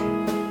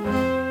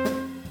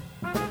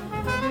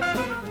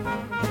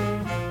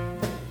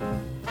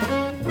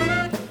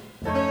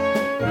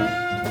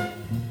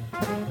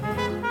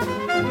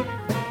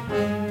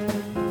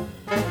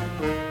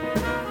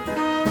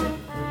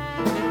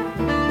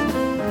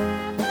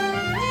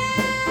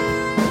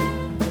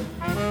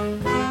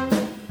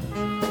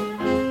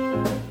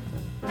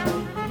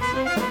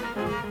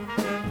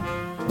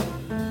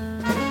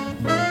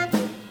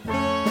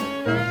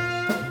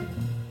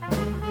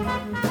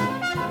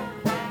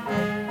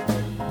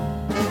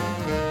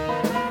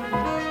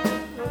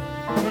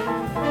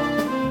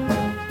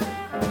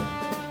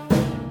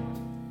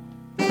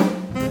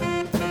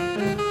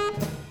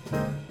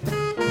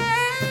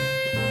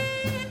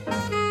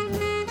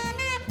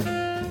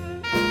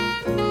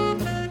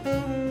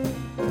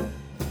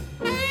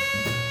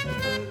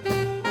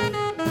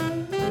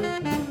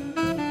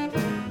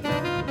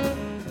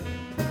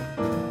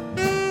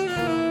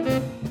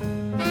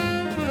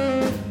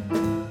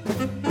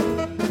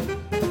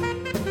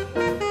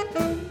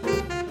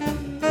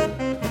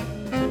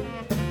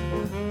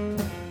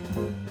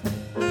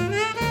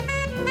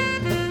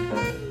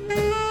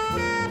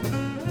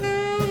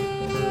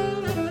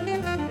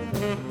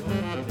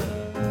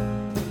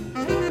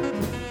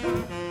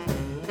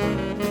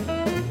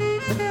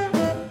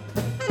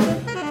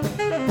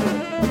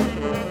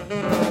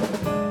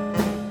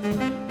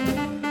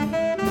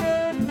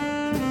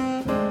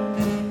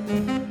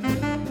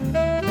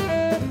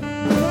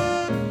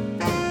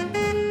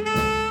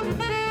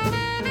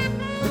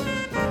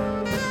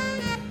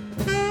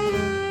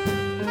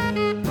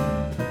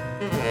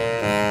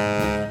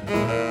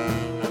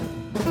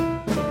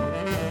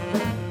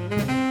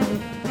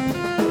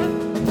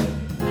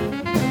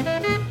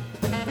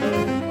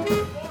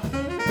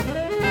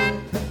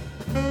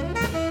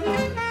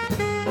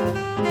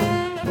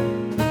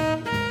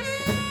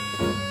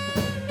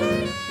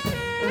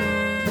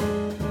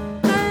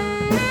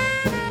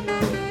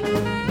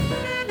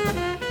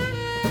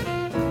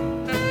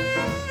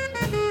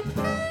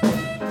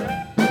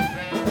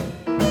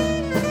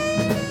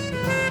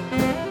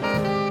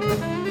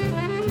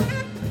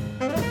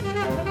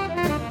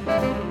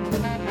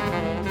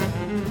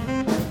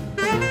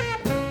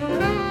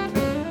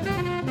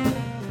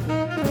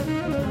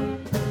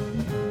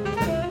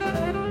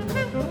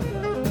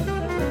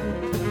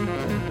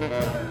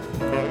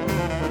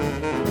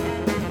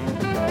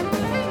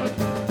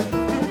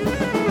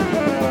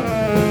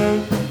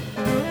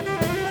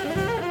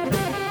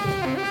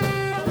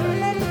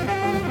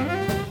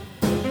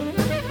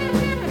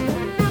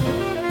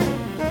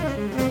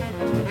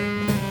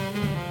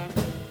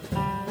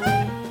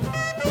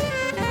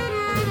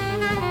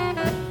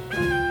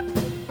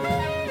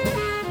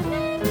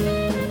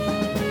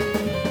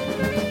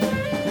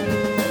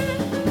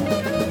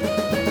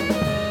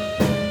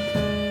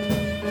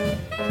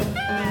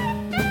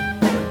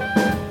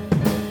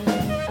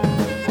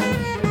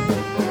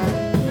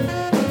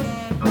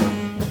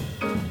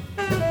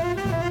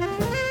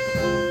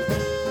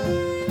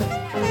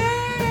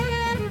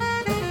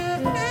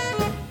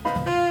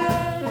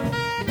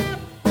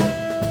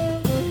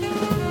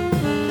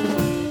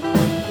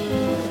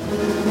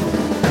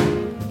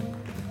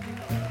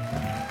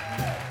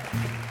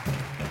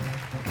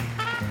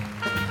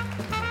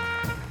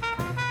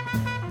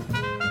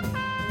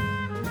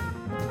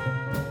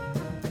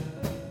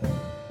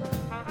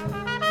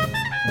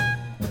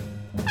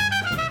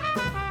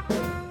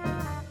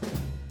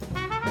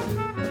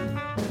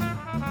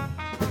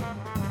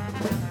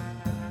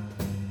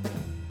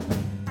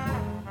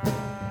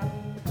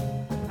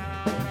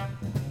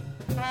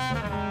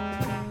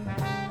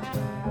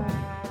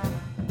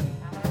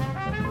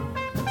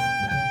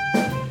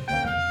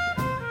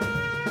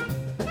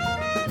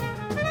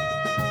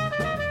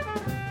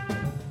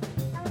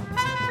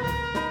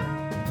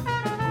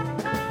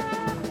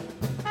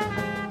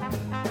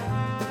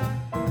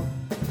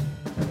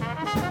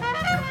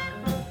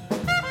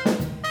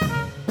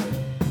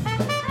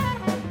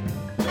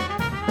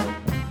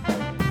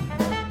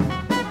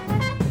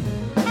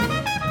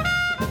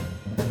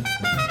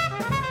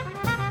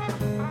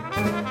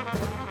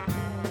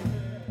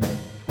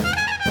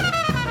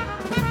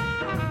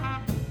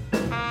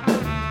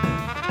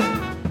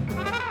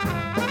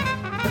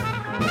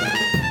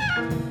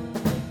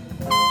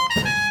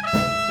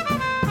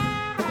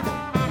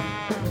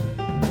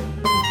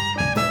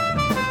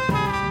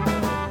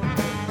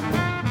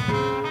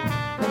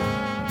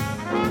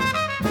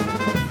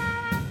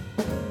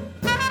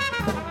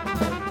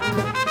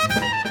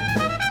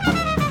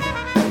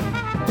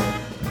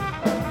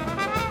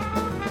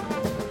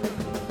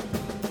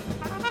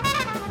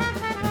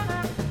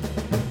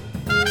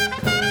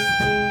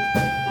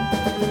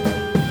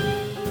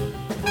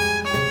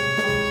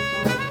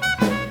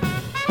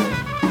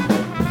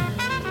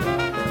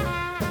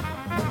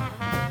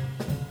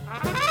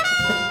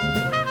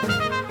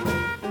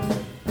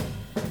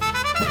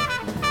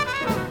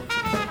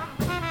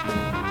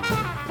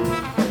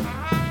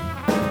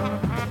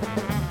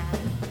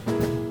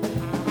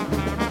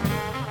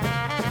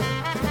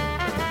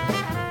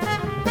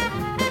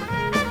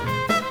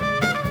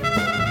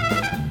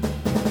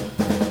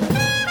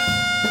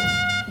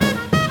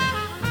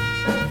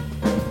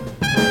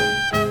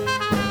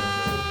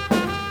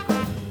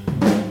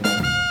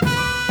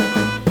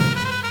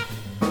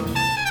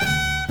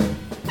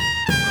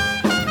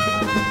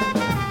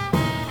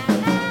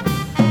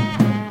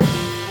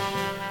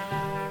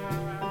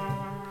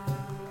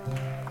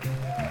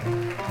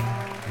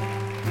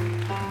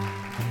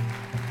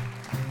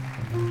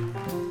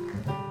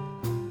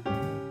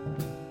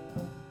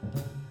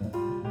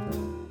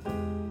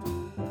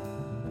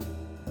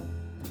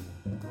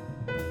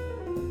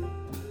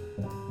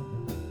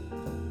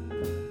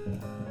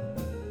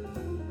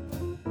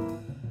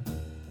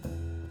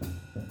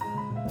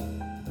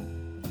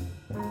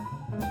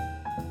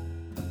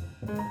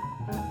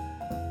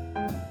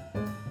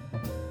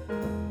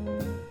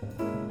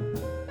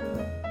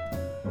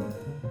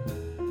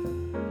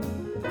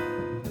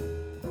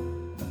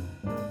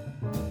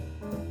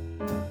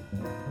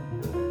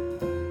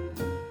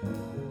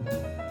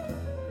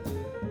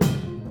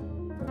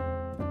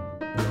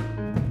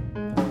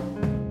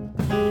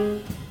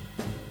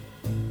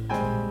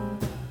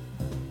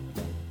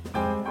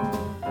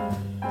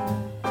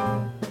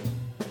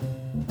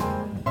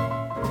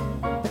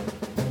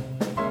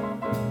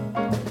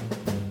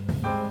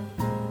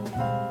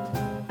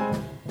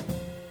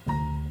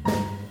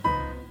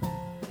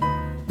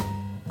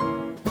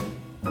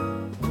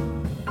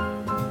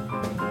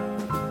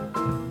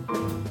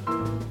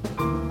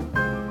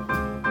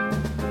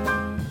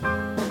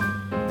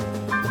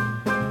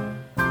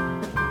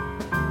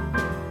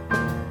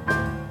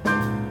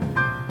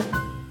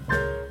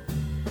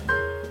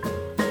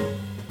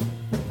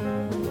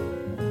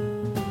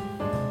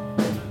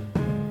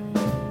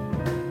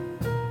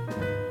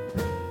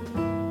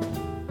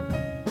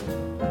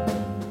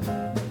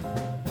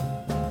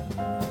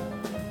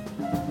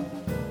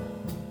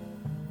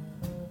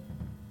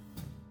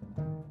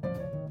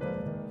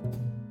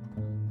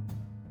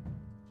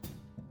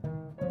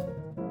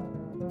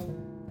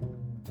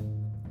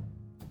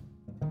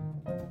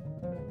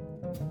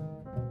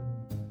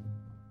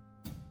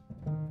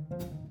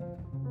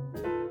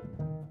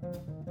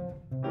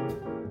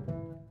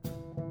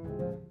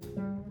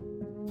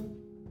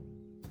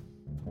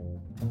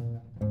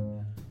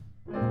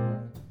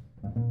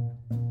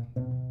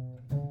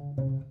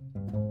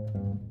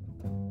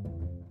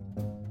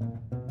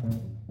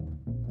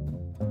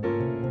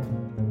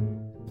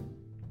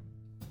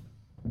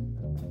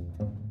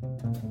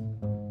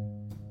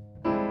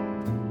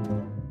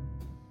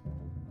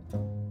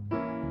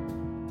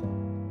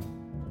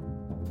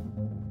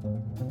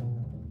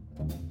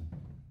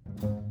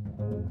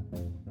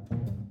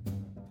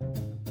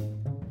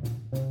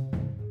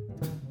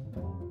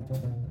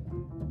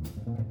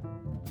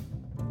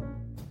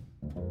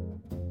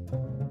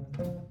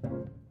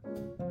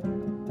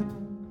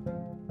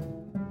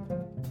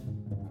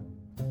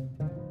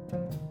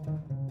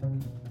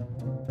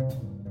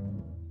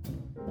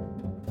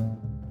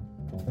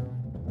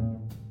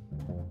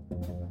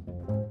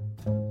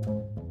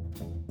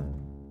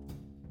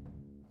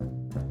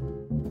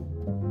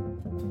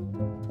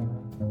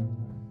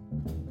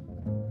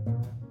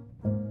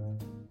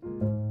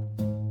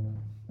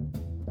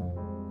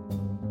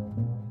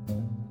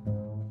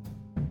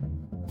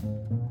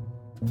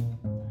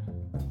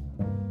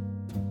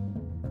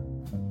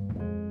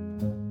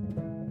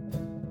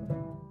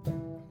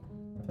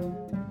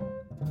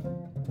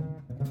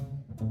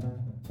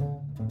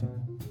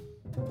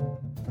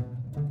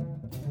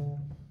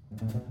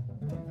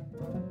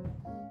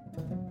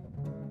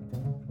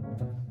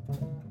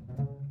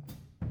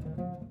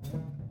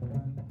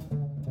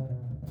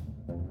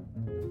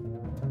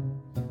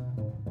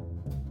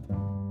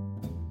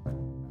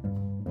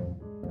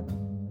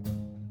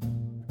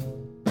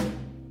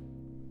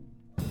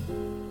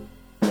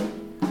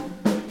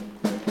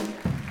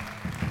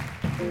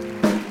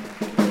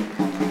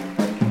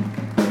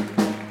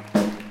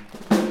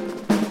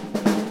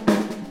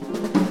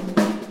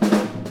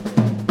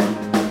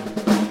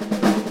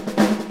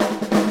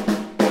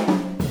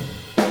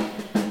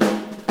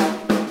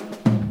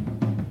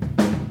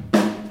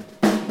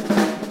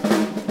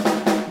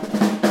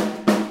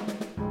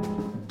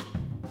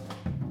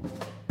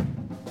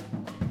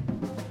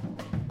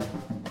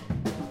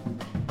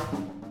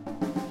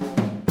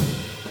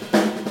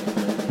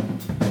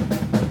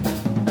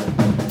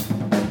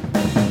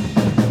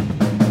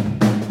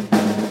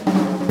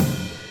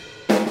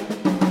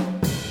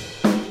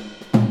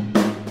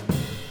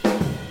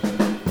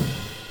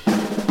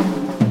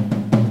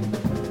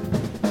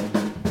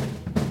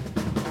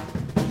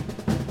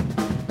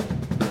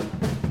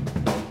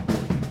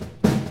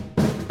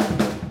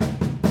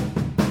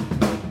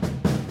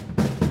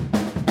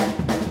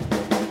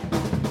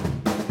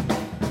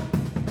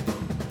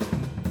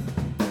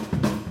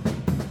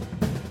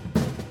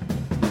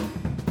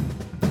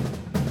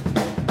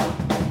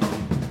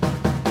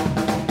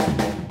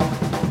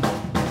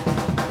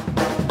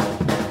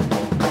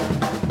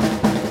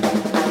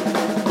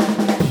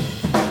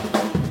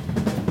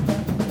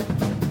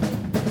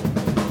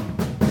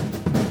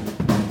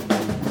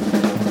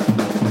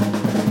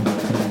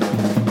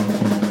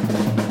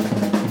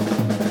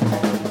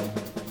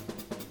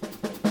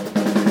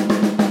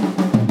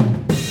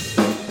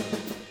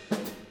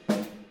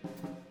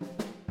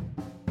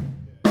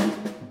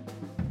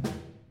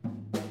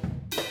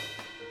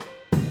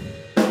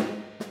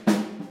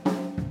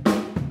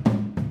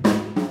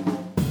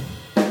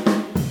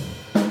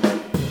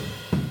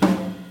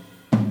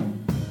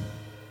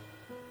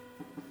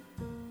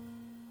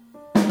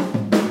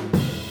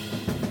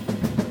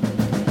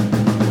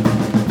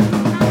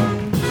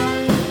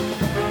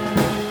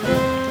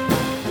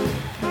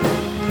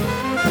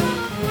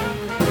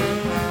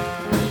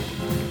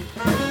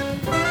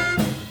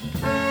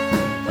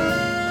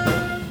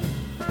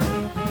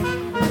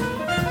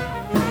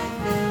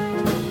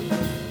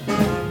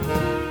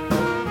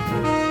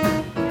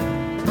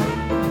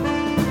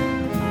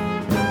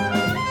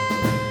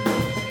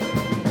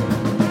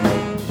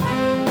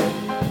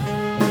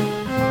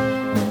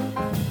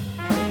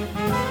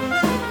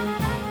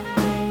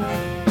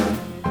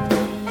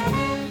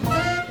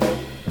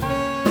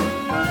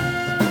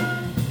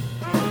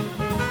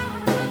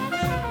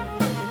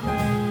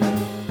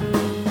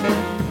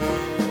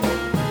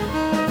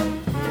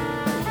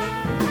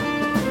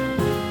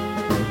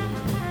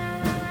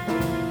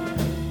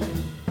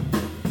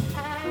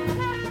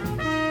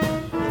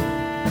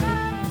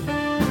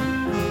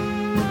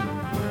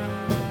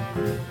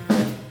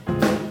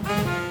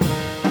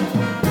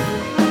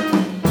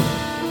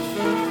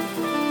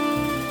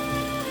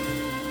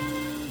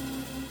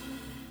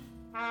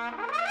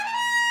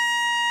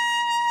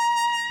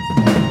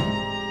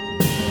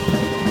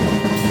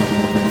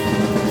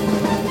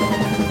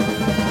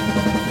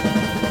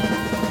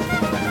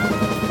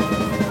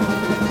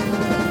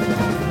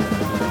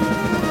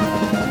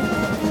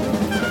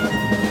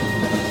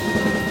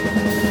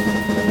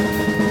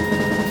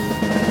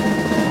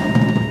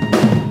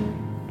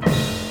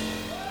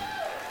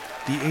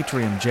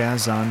 Atrium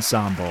Jazz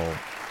Ensemble.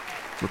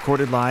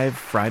 Recorded live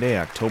Friday,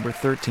 October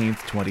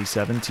 13th,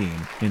 2017,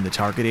 in the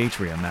Target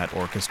Atrium at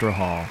Orchestra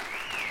Hall.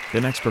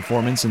 The next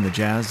performance in the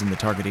Jazz in the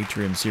Target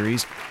Atrium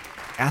series,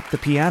 At the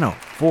Piano,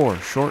 4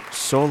 short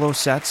solo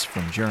sets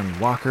from Jeremy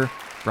Walker,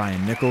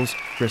 Brian Nichols,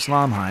 Chris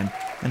Lomheim,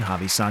 and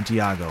Javi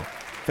Santiago.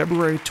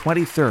 February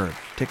 23rd,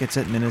 tickets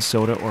at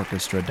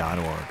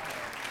minnesotaorchestra.org.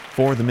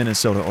 For the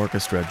Minnesota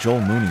Orchestra,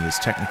 Joel Mooney is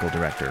technical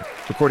director,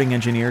 recording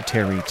engineer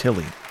Terry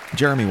Tilley.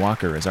 Jeremy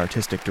Walker is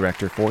artistic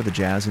director for the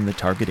Jazz in the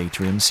Target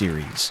Atrium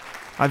series.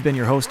 I've been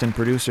your host and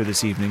producer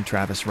this evening,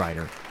 Travis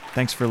Ryder.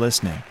 Thanks for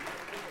listening.